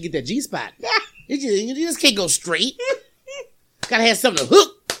 Now that's how you get that G-spot. You just can't go straight. Gotta have something to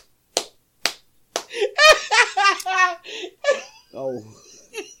hook. Oh.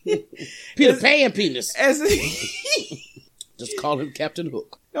 Peter Pan penis. Just call him Captain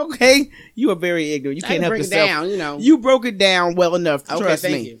Hook. Okay, you are very ignorant. You can't help yourself. Down, you know. You broke it down well enough. Trust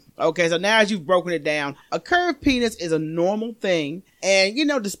thank me. you. Okay, so now as you've broken it down, a curved penis is a normal thing. And,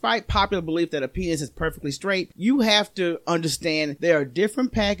 despite popular belief that a penis is perfectly straight, you have to understand there are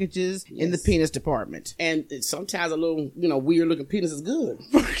different packages in the penis department. And sometimes a little, weird looking penis is good.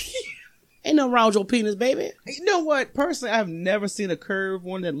 Ain't nothing wrong with your penis, baby. You know what? Personally, I've never seen a curved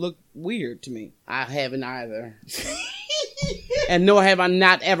one that looked weird to me. I haven't either. And nor have I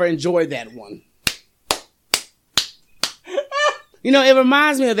not ever enjoyed that one. It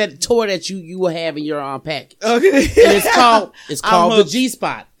reminds me of that toy that you will have in your pack. Okay. And it's called the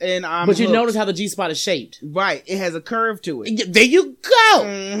G-spot. But you notice how the G-spot is shaped. Right. It has a curve to it. There you go.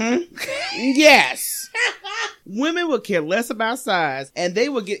 Mm-hmm. Yes. Women would care less about size, and they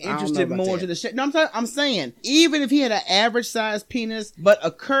would get interested more into the shape. No, I'm saying, even if he had an average size penis, but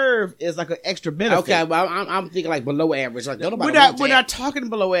a curve is like an extra benefit. Okay, well, I'm thinking like below average. Like, we're not talking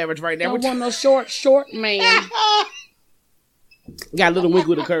below average right now. We're want no short man. Got a little wink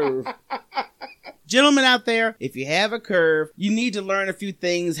with a curve. Gentlemen out there, if you have a curve, you need to learn a few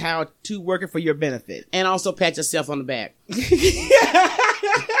things how to work it for your benefit. And also pat yourself on the back.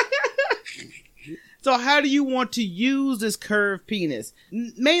 So how do you want to use this curved penis?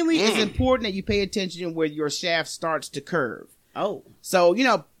 Mainly, it's important that you pay attention where your shaft starts to curve. Oh. So,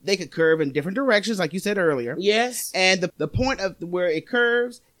 they could curve in different directions, like you said earlier. Yes. And the point of where it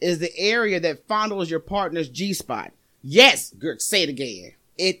curves is the area that fondles your partner's G-spot. Yes. Good. Say it again.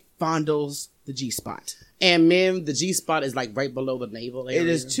 It fondles the G-spot. And men, the G-spot is like right below the navel area. It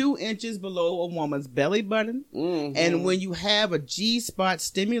is 2 inches below a woman's belly button. Mm-hmm. And when you have a G-spot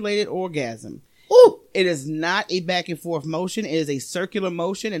stimulated orgasm, it is not a back and forth motion. It is a circular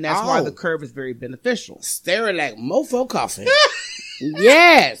motion, and that's why the curve is very beneficial. Staring like mofo coffee.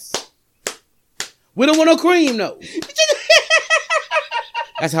 Yes. We don't want no cream, though.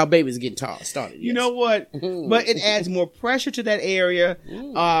 That's how babies get started. Yes. You know what? But it adds more pressure to that area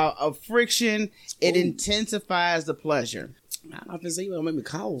of friction. It intensifies the pleasure. I can see you make me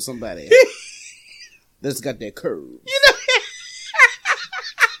call somebody that's got that curve.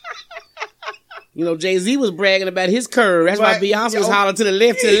 Jay-Z was bragging about his curve. That's why Beyonce was hollering to the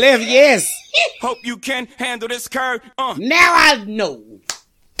left, yes. Hope you can handle this curve. Now I know.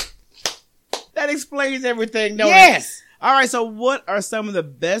 That explains everything, don't Yes. it? All right, so what are some of the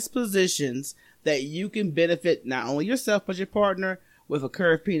best positions that you can benefit not only yourself, but your partner with a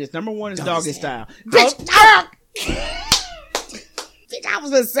curved penis? Number one is doggy style. Bitch, I was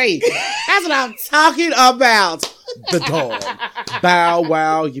going to say, that's what I'm talking about. The dog. Bow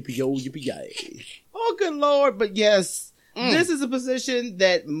wow, yippee-yo, yippee-yay. Oh, good Lord. But yes, this is a position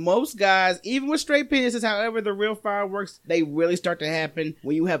that most guys, even with straight penises, however the real fireworks, they really start to happen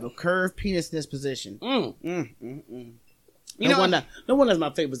when you have a curved penis in this position. No wonder that's my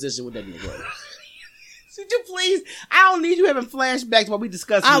favorite position with that nigga. Could you please? I don't need you having flashbacks while we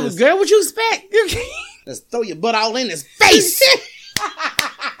discuss this. Girl, what you expect? Let's throw your butt all in his face.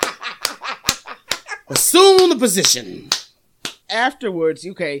 Assume the position. Afterwards,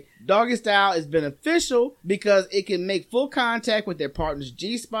 doggy style is beneficial because it can make full contact with their partner's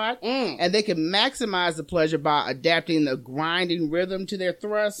G-spot, and they can maximize the pleasure by adapting the grinding rhythm to their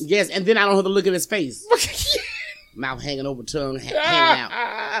thrust. Yes, and then I don't have to look at his face. Mouth hanging over tongue, hanging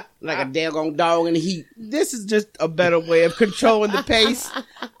out. Like a daggone dog in the heat. This is just a better way of controlling the pace.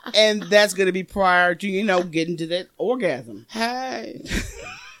 And that's going to be prior to, getting to that orgasm. Hey.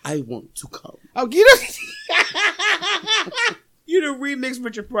 I want to come. Oh, you done remixed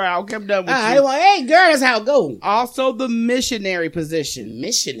Richard Pryor. Okay, I'm done with you. Hey, girl, that's how it goes. Also, the missionary position.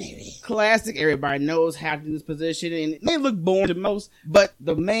 Missionary. Classic. Everybody knows how to do this position, and it may look boring to most, but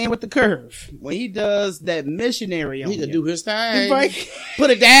the man with the curve, when he does that missionary on he can do his thing. Right?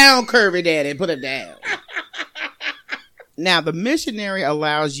 Put it down, curvy daddy. Put it down. Now, the missionary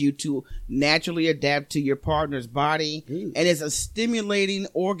allows you to naturally adapt to your partner's body, and it's a stimulating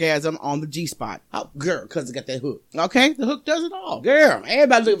orgasm on the G-spot. Oh, girl, because it got that hook. Okay, the hook does it all. Girl,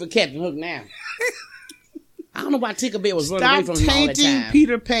 everybody looking for Captain Hook now. I don't know why Tinker Bell was running away from him all that time. Stop tainting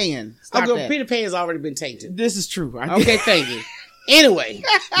Peter Pan. Stop girl, that. Peter Pan has already been tainted. This is true. Okay, thank you. Anyway.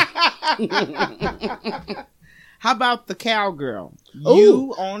 How about the cowgirl? Ooh.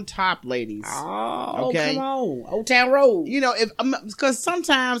 You on top, ladies. Oh, okay? Come on. Old Town Road. Because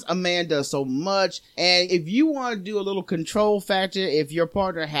sometimes a man does so much, and if you want to do a little control factor, if your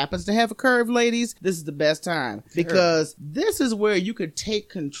partner happens to have a curve, ladies, this is the best time. Because this is where you could take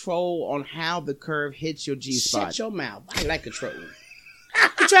control on how the curve hits your G-spot. Shut your mouth. I like control.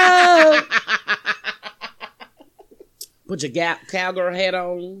 Control! Put your cowgirl hat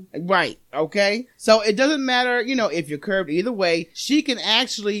on. Right, okay? So it doesn't matter, if you're curved either way. She can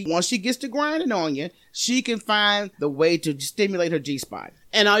actually, once she gets to grinding on you, she can find the way to stimulate her G-spot.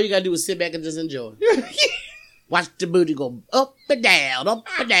 And all you gotta do is sit back and just enjoy. Watch the booty go up and down, up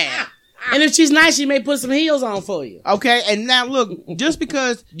and down. And if she's nice, she may put some heels on for you. Okay, and now look, just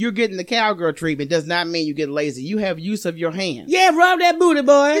because you're getting the cowgirl treatment does not mean you get lazy. You have use of your hands. Yeah, rub that booty,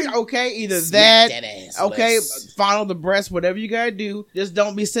 boy. Okay, either Smack that ass, okay, fondle the breast, whatever you gotta do. Just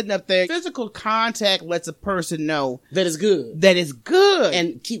don't be sitting up there. Physical contact lets a person know that it's good. That it's good.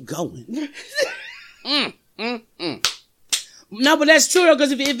 And keep going. No, but that's true though,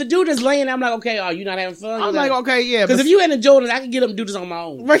 because if the dude is laying, I'm like, okay, are you not having fun? I'm like, okay, yeah. Because if you ain't enjoying it, I can get up and do this on my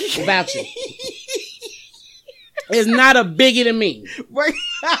own. Right. Without you. It's not a biggie to me. Right.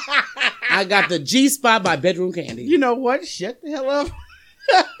 I got the G-spot by Bedroom Candy. You know what? Shut the hell up.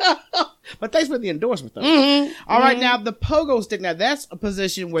 But thanks for the endorsement, though. Mm-hmm. All right, now the pogo stick. Now that's a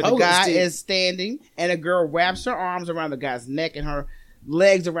position where the guy is standing and a girl wraps her arms around the guy's neck and her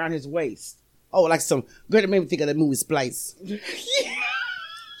legs around his waist. Oh, like some girl that made me think of that movie Splice. You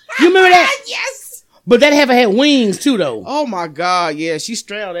remember that? Yes. But that heifer had wings too, though. Oh my God, yeah, she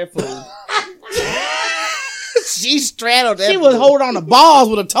straddled that fool. She straddled that. She was holding on the balls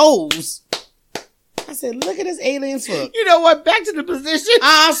with her toes. I said, "Look at this alien foot." You know what? Back to the position.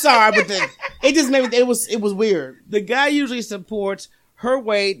 I'm sorry, but it just made me. It was weird. The guy usually supports her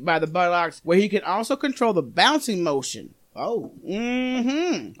weight by the buttocks, where he can also control the bouncing motion. Oh.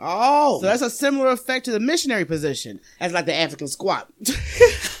 Mm-hmm. Oh. So that's a similar effect to the missionary position. That's like the African squat.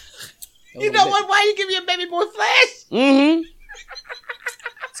 You know what? Why you give me a baby boy flash? Mm-hmm.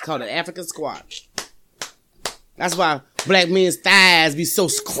 It's called an African squat. That's why black men's thighs be so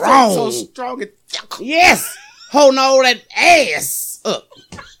strong. So strong and yes. Holding all that ass up.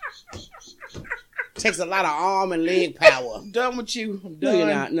 Takes a lot of arm and leg power. I'm done with you. I'm No, done. you're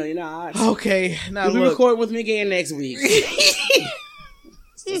not. No, you're not. Okay. Now You'll be look. recording with me again next week.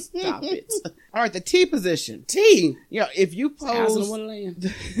 So stop it. All right, the T position. T. If you House in pose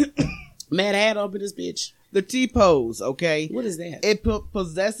Wonderland. Mad hat up in this bitch. the T pose, okay? What is that? It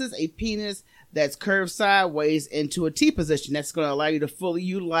possesses a penis that's curved sideways into a T position. That's going to allow you to fully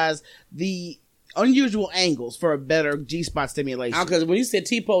utilize the unusual angles for a better G-spot stimulation. Because when you said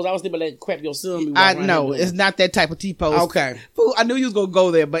T-pose, I was thinking about that crap your son be I walking know. around It's not that type of T-pose. Okay. Fool, I knew you was going to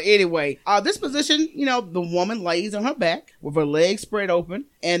go there. But anyway, this position, the woman lays on her back with her legs spread open.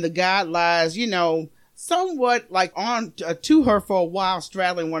 And the guy lies, somewhat like on to her for a while,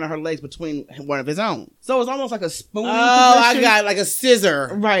 straddling one of her legs between one of his own. So it's almost like a spooning position. I got like a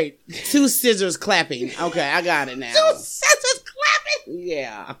scissor. Right. 2 scissors clapping. Okay, I got it now. 2 scissors clapping?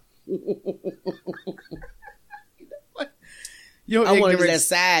 Yeah. Your I wonder if ignorance.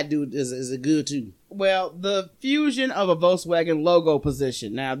 that side dude is it good too. Well, the fusion of a Volkswagen logo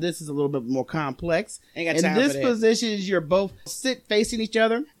position. Now, this is a little bit more complex. Ain't got In time this for that. position, you're both sit facing each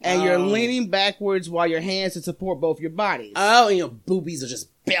other, and you're leaning backwards while your hands to support both your bodies. Oh, and your boobies are just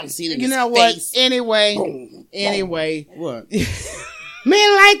bouncing in You his know what? face. Anyway, What? Men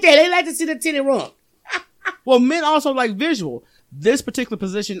like that. They like to see the titty rump. Well, men also like visual. This particular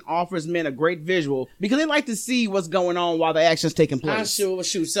position offers men a great visual because they like to see what's going on while the action's taking place. I'm sure.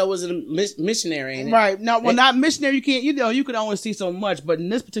 Shoot, so is it a missionary, ain't it? Right. No, well, not missionary. You can't. You can only see so much. But in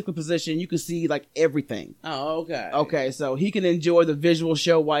this particular position, you can see like everything. Oh, okay. Okay, so he can enjoy the visual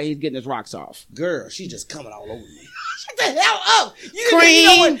show while he's getting his rocks off. Girl, she's just coming all over me. Shut the hell up! You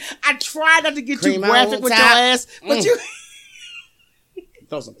know what? I tried not to get too graphic with your ass, but you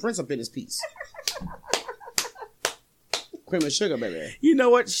throw some Prince up in this piece. Cream and sugar, baby. You know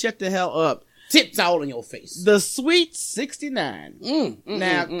what? Shut the hell up. Tips all in your face. The Sweet 69.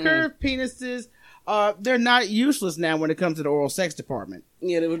 Now, curved penises, they're not useless now when it comes to the oral sex department.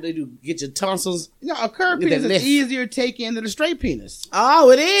 Yeah, they do get your tonsils. No, a curved penis is easier to take in than a straight penis.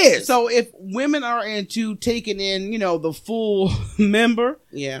 Oh, it is. So if women are into taking in, the full member,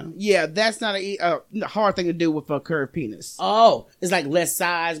 yeah, that's not a hard thing to do with a curved penis. Oh, it's like less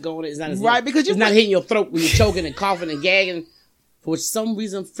size going. It's not as right because it's not hitting your throat when you're choking and coughing and gagging. For some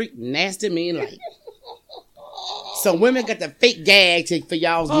reason, freak nasty mean like. So women got the fake gag for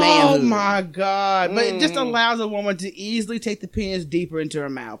y'all's manhood. Oh my God. But it just allows a woman to easily take the penis deeper into her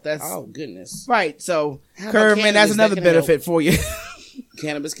mouth. That's goodness. Right. So curved man, that's another benefit for you.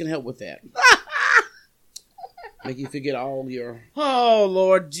 Cannabis can help with that. Make you forget all your... Oh,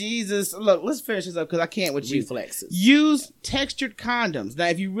 Lord Jesus. Look, let's finish this up because I can't with you. Reflexes. Use textured condoms. Now,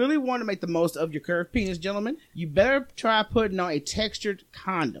 if you really want to make the most of your curved penis, gentlemen, you better try putting on a textured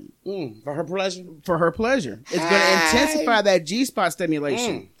condom. For her pleasure? For her pleasure. It's going to intensify that G-spot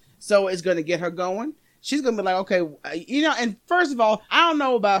stimulation. So it's going to get her going. She's going to be like, okay, and first of all, I don't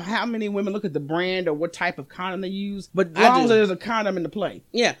know about how many women look at the brand or what type of condom they use, but as long as there's a condom in the play.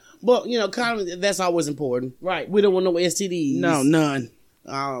 Yeah. Well, condom, that's always important. Right. We don't want no STDs. No, none.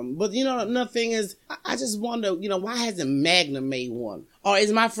 But another thing is, I just wonder, why hasn't Magnum made one? Or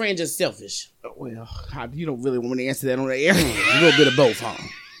is my friend just selfish? Well, you don't really want to answer that on the air. A little bit of both, huh?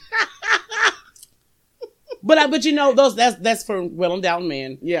 But that's for well-endowed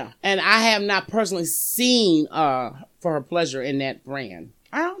men. Yeah. And I have not personally seen for her pleasure in that brand.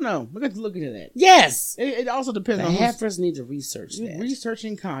 I don't know. We got to look into that. Yes. It also depends on heifers need to research that.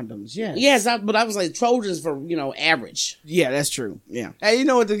 Researching condoms, yes. Yes, but I was like Trojans for, average. Yeah, that's true. Yeah. Hey, you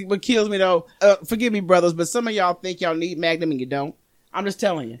know what kills me though? Forgive me, brothers, but some of y'all think y'all need Magnum and you don't. I'm just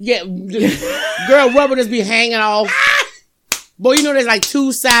telling you. Yeah. Girl, rubber just be hanging off. Boy, there's like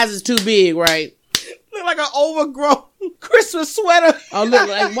 2 sizes too big, right? Look like an overgrown Christmas sweater. Oh, look,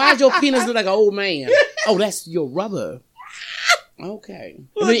 like, why'd your penis look like an old man? Oh, that's your rubber. Okay.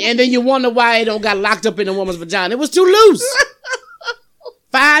 And then you wonder why it don't got locked up in a woman's vagina. It was too loose.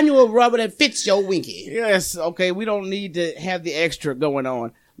 Find you a rubber that fits your winky. Yes, okay. We don't need to have the extra going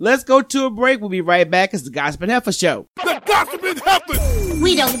on. Let's go to a break. We'll be right back. It's the Gossip and Heifer Show. The Gossip and Heifer!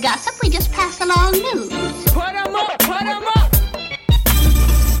 We don't gossip, we just pass along news. Put 'em up, put 'em up!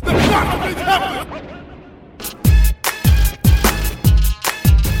 The Gossip and Heifer!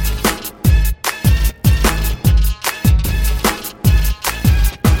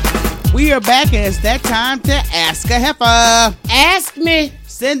 We are back and it's that time to Ask a Heifer. Ask me.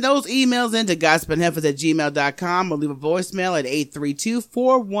 Send those emails in to gossipandheifers@gmail.com or leave a voicemail at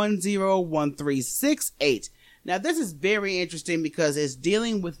 832-410-1368. Now, this is very interesting because it's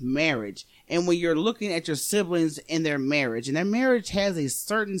dealing with marriage. And when you're looking at your siblings in their marriage, and their marriage has a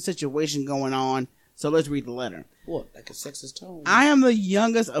certain situation going on. So let's read the letter. What, like a sexist tone? I am the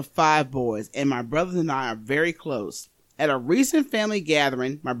youngest of 5 boys, and my brothers and I are very close. At a recent family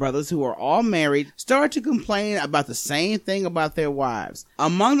gathering, my brothers, who are all married, started to complain about the same thing about their wives.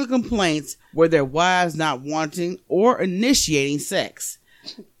 Among the complaints were their wives not wanting or initiating sex.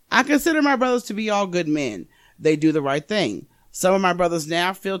 I consider my brothers to be all good men. They do the right thing. Some of my brothers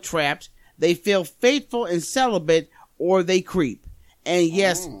now feel trapped. They feel faithful and celibate, or they creep. And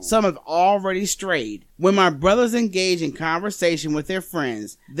yes, some have already strayed. When my brothers engage in conversation with their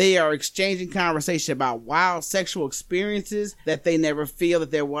friends, they are exchanging conversation about wild sexual experiences that they never feel that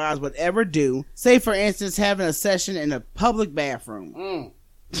their wives would ever do. Say, for instance, having a session in a public bathroom.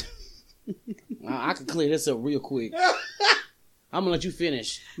 I can clear this up real quick. I'm gonna let you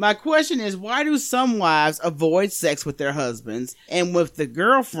finish. My question is, why do some wives avoid sex with their husbands, and with the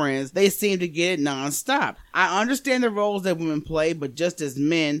girlfriends, they seem to get it nonstop? I understand the roles that women play, but just as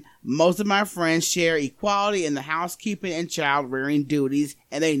men, most of my friends share equality in the housekeeping and child rearing duties,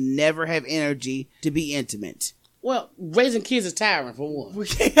 and they never have energy to be intimate. Well, raising kids is tiring, for one.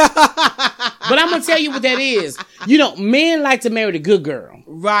 But I'm going to tell you what that is. Men like to marry the good girl.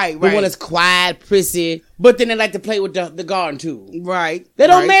 Right. The one that's quiet, prissy, but then they like to play with the garden tool. Right. They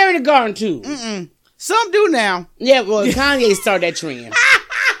don't marry the garden tool. Some do now. Yeah, well, Kanye started that trend.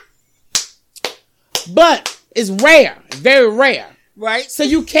 But It's rare. Very rare. Right. So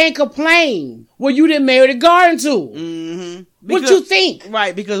you can't complain when you didn't marry the garden tool. Mm-hmm. What you think?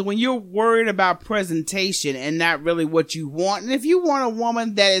 Right, because when you're worried about presentation and not really what you want, and if you want a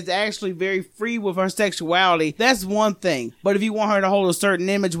woman that is actually very free with her sexuality, that's one thing. But if you want her to hold a certain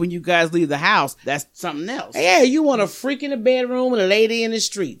image when you guys leave the house, that's something else. Yeah, you want a freak in the bedroom and a lady in the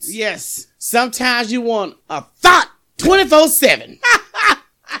streets. Yes. Sometimes you want a thought 24/7.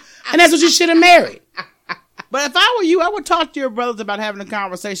 And that's what you should have married. But if I were you, I would talk to your brothers about having a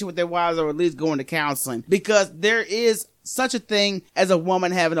conversation with their wives or at least going to counseling, because there is such a thing as a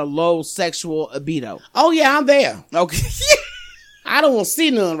woman having a low sexual libido. Oh, yeah, I'm there. Okay. I don't want to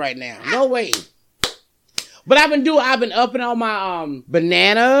see none right now. No way. But I've been upping on my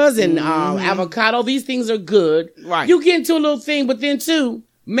bananas and avocado. These things are good. Right. You get into a little thing, but then too,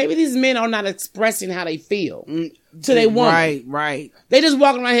 maybe these men are not expressing how they feel to their woman. Right. They just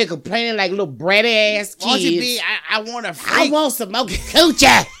walking around here complaining like little bratty ass kids. Won't you be? I want a freak. I want some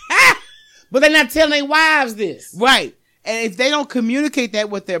coochie. But they're not telling their wives this. Right. And if they don't communicate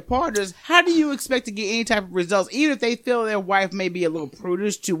that with their partners, how do you expect to get any type of results? Even if they feel their wife may be a little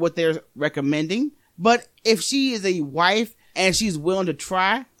prudish to what they're recommending. But if she is a wife and she's willing to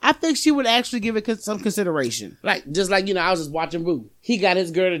try, I think she would actually give it some consideration. Just like, I was just watching Boo. He got his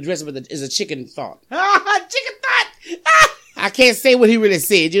girl to dress up as a chicken thought. Chicken thought! I can't say what he really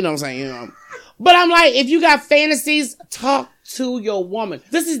said, you know what I'm saying? But I'm like, if you got fantasies, talk to your woman.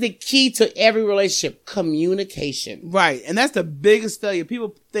 This is the key to every relationship. Communication. Right. And that's the biggest failure.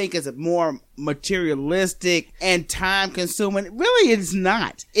 People think it's more materialistic and time consuming. Really, it's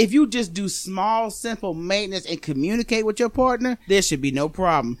not. If you just do small, simple maintenance and communicate with your partner, there should be no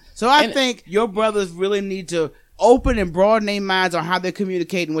problem. So I think your brothers really need to open and broaden their minds on how they're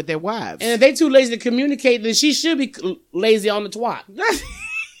communicating with their wives. And if they too lazy to communicate, then she should be lazy on the twat.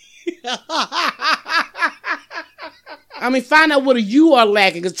 I mean, find out what you are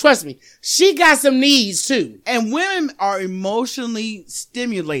lacking, because trust me, she got some needs too. And women are emotionally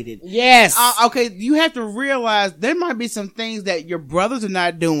stimulated. Yes. Okay, you have to realize there might be some things that your brothers are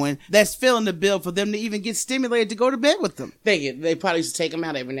not doing that's filling the bill for them to even get stimulated to go to bed with them. They probably used to take them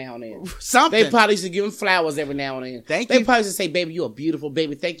out every now and then. Something. They probably used to give them flowers every now and then. They probably used to say, baby, you're a beautiful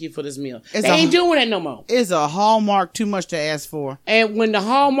baby. Thank you for this meal. They ain't doing that no more. It's a Hallmark too much to ask for. And when the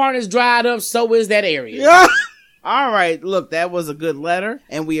Hallmark is dried up, so is that area. Yeah. All right, look, that was a good letter,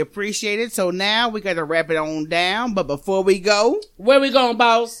 and we appreciate it. So now we got to wrap it on down. But before we go, where we going,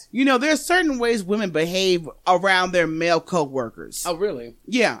 boss? There's certain ways women behave around their male co-workers. Oh, really?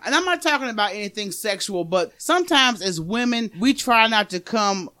 Yeah, and I'm not talking about anything sexual, but sometimes as women, we try not to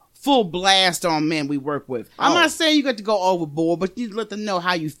come full blast on men we work with. I'm not saying you got to go overboard, but you let them know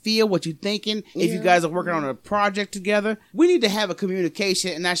how you feel, what you're thinking. If you guys are working on a project together, we need to have a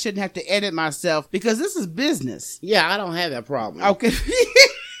communication, and I shouldn't have to edit myself because this is business. Yeah, I don't have that problem. Okay.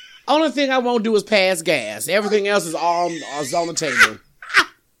 Only thing I won't do is pass gas. Everything else is on the table.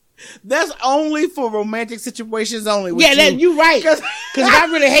 That's only for romantic situations only. You're right. Because if I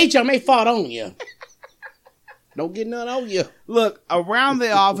really hate you, I may fall on you. Don't get none on you. Look, around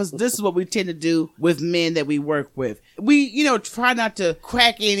the office, this is what we tend to do with men that we work with. We, try not to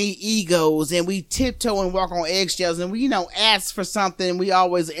crack any egos, and we tiptoe and walk on eggshells, and we, ask for something. We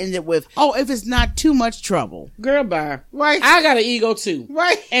always end it with, if it's not too much trouble. Girl, bye. Right. I got an ego too.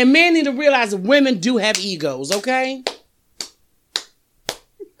 Right. And men need to realize that women do have egos, okay?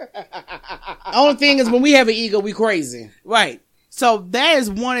 Only thing is when we have an ego, we crazy. Right. So that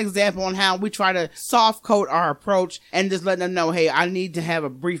is one example on how we try to soft coat our approach and just let them know, hey, I need to have a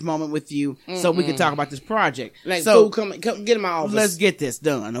brief moment with you so we can talk about this project. So come get in my office. Let's get this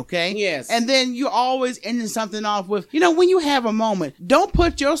done, okay? Yes. And then you're always ending something off with, when you have a moment, don't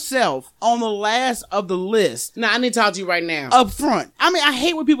put yourself on the last of the list. Nah, I need to talk to you right now. Up front. I mean, I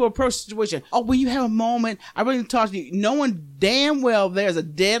hate when people approach the situation. Oh, when you have a moment, I really need to talk to you. Knowing damn well there's a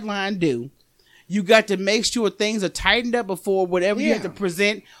deadline due. You got to make sure things are tightened up before whatever you have to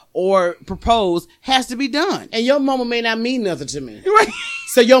present or propose has to be done. And your moment may not mean nothing to me. Right.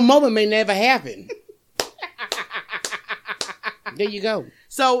 So your moment may never happen. There you go.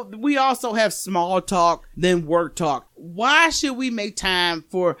 So we also have small talk, then work talk. Why should we make time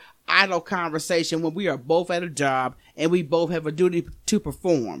for idle conversation when we are both at a job and we both have a duty to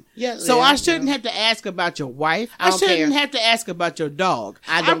perform? I shouldn't have to ask about your wife. I shouldn't have to ask about your dog.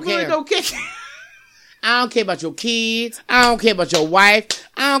 I don't care. Really don't care. I don't care about your kids. I don't care about your wife.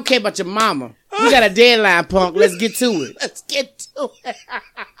 I don't care about your mama. We got a deadline, punk. Let's get to it. Let's get to it.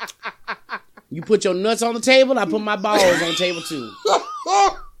 You put your nuts on the table, I put my balls on the table too.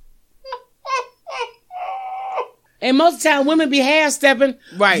 And most of the time, women be half-stepping.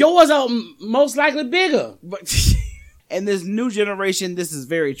 Right. Yours are most likely bigger. But and this new generation, this is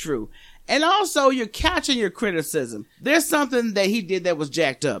very true. And also, you're catching your criticism. There's something that he did that was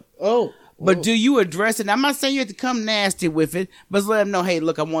jacked up. Oh. But do you address it? I'm not saying you have to come nasty with it, but let him know, hey,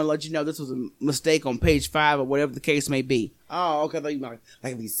 look, I want to let you know this was a mistake on page 5 or whatever the case may be. Oh, okay. Like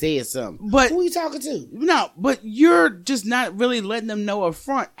if he said something. But who are you talking to? No, but you're just not really letting them know up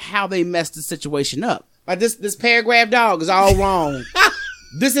front how they messed the situation up. Like this paragraph dog is all wrong.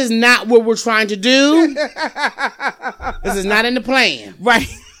 This is not what we're trying to do. This is not in the plan. Right.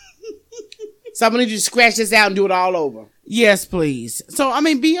 So I'm going to need you to scratch this out and do it all over. Yes, please. So, I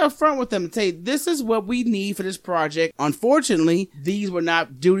mean, be upfront with them and say, this is what we need for this project. Unfortunately, these were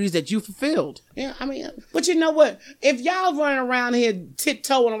not duties that you fulfilled. Yeah, I mean, but you know what? If y'all running around here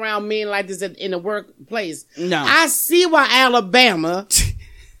tiptoeing around men like this in the workplace, no. I see why Alabama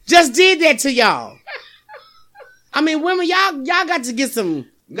just did that to y'all. I mean, women, y'all got to get some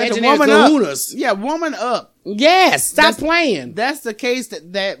imaginary kahunas. Yeah, woman up. Yes, stop playing. That's the case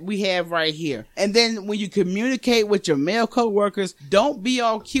that we have right here. And then when you communicate with your male coworkers, don't be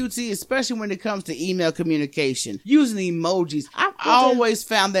all cutesy, especially when it comes to email communication. Using emojis. I've always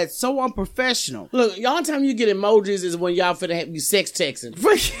found that so unprofessional. Look, the only time you get emojis is when y'all finna have you sex texting.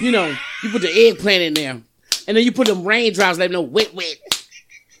 You know, you put the eggplant in there, and then you put them raindrops, let them know wet.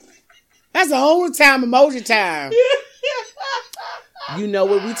 That's the only time emoji time. You know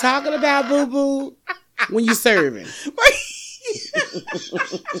what we talking about, boo-boo? When you serving.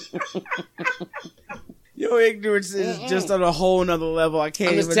 Your ignorance is just on a whole nother level. I'm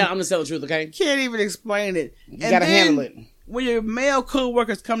just telling the truth, okay? Can't even explain it. You gotta handle it. When your male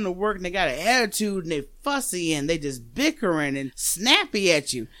co-workers come to work and they got an attitude and they fussy and they just bickering and snappy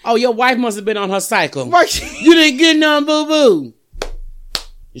at you. Oh, your wife must have been on her cycle. You didn't get none, boo-boo.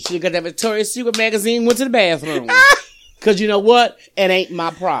 You should have got that Victoria's Secret magazine, went to the bathroom. Because you know what? It ain't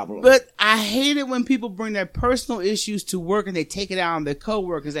my problem. But I hate it when people bring their personal issues to work and they take it out on their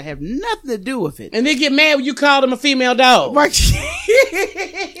coworkers that have nothing to do with it. And they get mad when you call them a female dog. Right.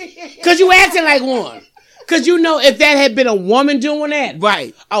 Because you acting like one. Because you know if that had been a woman doing that.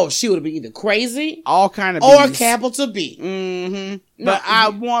 Right. Oh, she would have been either crazy. All kind of or capital B. Mm-hmm. But I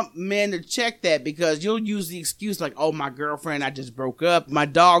want men to check that because you'll use the excuse like, oh, my girlfriend, I just broke up. My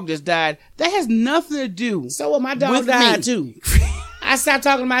dog just died. That has nothing to do. So what? My dog died too. I stopped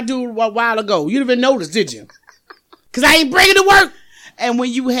talking to my dude a while ago. You didn't even notice, did you? Because I ain't bringing it to work. And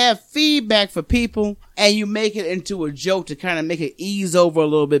when you have feedback for people and you make it into a joke to kind of make it ease over a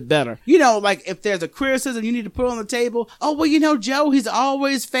little bit better. You know, like if there's a criticism you need to put on the table. Oh, well, you know, Joe, he's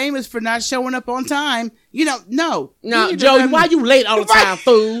always famous for not showing up on time. You know, no. No, Joe, why you late all the time,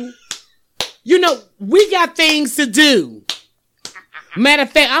 fool? You know, we got things to do. Matter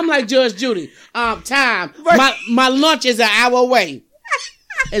of fact, I'm like Judge Judy. Time. My lunch is an hour away.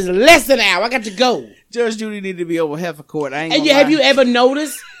 It's less than an hour. I got to go. Judge Judy need to be over half a court. I ain't gonna lie. Have you ever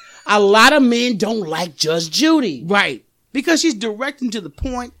noticed a lot of men don't like Judge Judy? Right. Because she's directing to the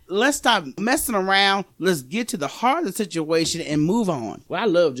point. Let's stop messing around. Let's get to the heart of the situation and move on. Well, I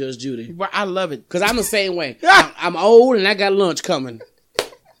love Judge Judy. Right, I love it. Because I'm the same way. I'm old and I got lunch coming.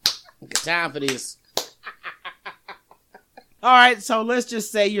 Got time for this. All right, so let's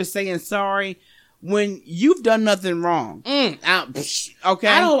just say you're saying sorry when you've done nothing wrong. Okay.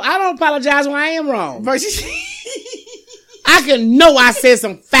 I don't apologize when I am wrong. I can know I said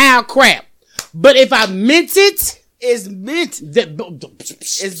some foul crap. But if I meant it, it's meant.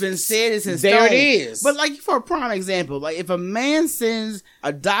 It's been said, it's in stone. There it is. But like for a prime example, like if a man sends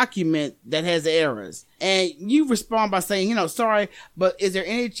a document that has errors and you respond by saying, you know, sorry, but is there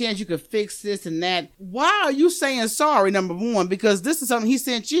any chance you could fix this and that? Why are you saying sorry, number one? Because this is something he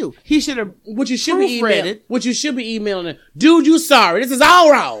sent you. He should have What you should be emailing it. Dude, you sorry. This is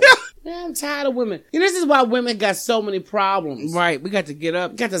all wrong. Man, I'm tired of women. You know, this is why women got so many problems. Right. We got to get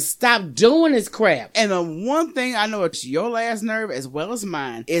up. Got to stop doing this crap. And the one thing I know it's your last nerve as well as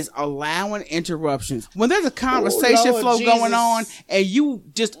mine is allowing interruptions. When there's a conversation flow going on and you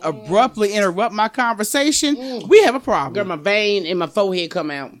just abruptly interrupt my conversation, we have a problem. Girl, my vein in my forehead come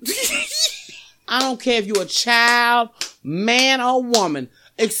out. I don't care if you're a child, man or woman.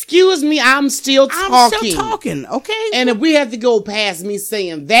 Excuse me, I'm still talking. Okay? And if we have to go past me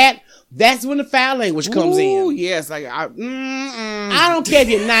saying that, that's when the foul language comes in. Yes, like I don't care if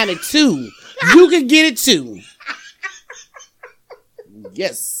you're 92. You can get it too.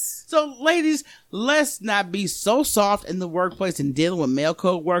 Yes. So, ladies, let's not be so soft in the workplace and dealing with male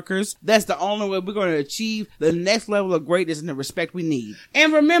co-workers. That's the only way we're going to achieve the next level of greatness and the respect we need.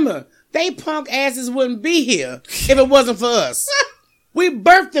 And remember, they punk asses wouldn't be here if it wasn't for us. We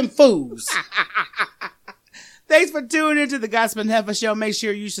birthed them fools. Thanks for tuning into the Gospel and Heifer Show. Make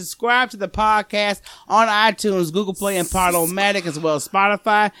sure you subscribe to the podcast on iTunes, Google Play, and Podomatic, as well as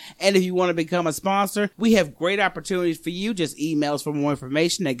Spotify. And if you want to become a sponsor, we have great opportunities for you. Just email us for more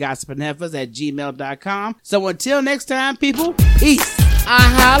information at gossipandheifers@gmail.com. So until next time, people, peace. I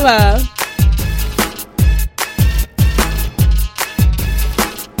holla.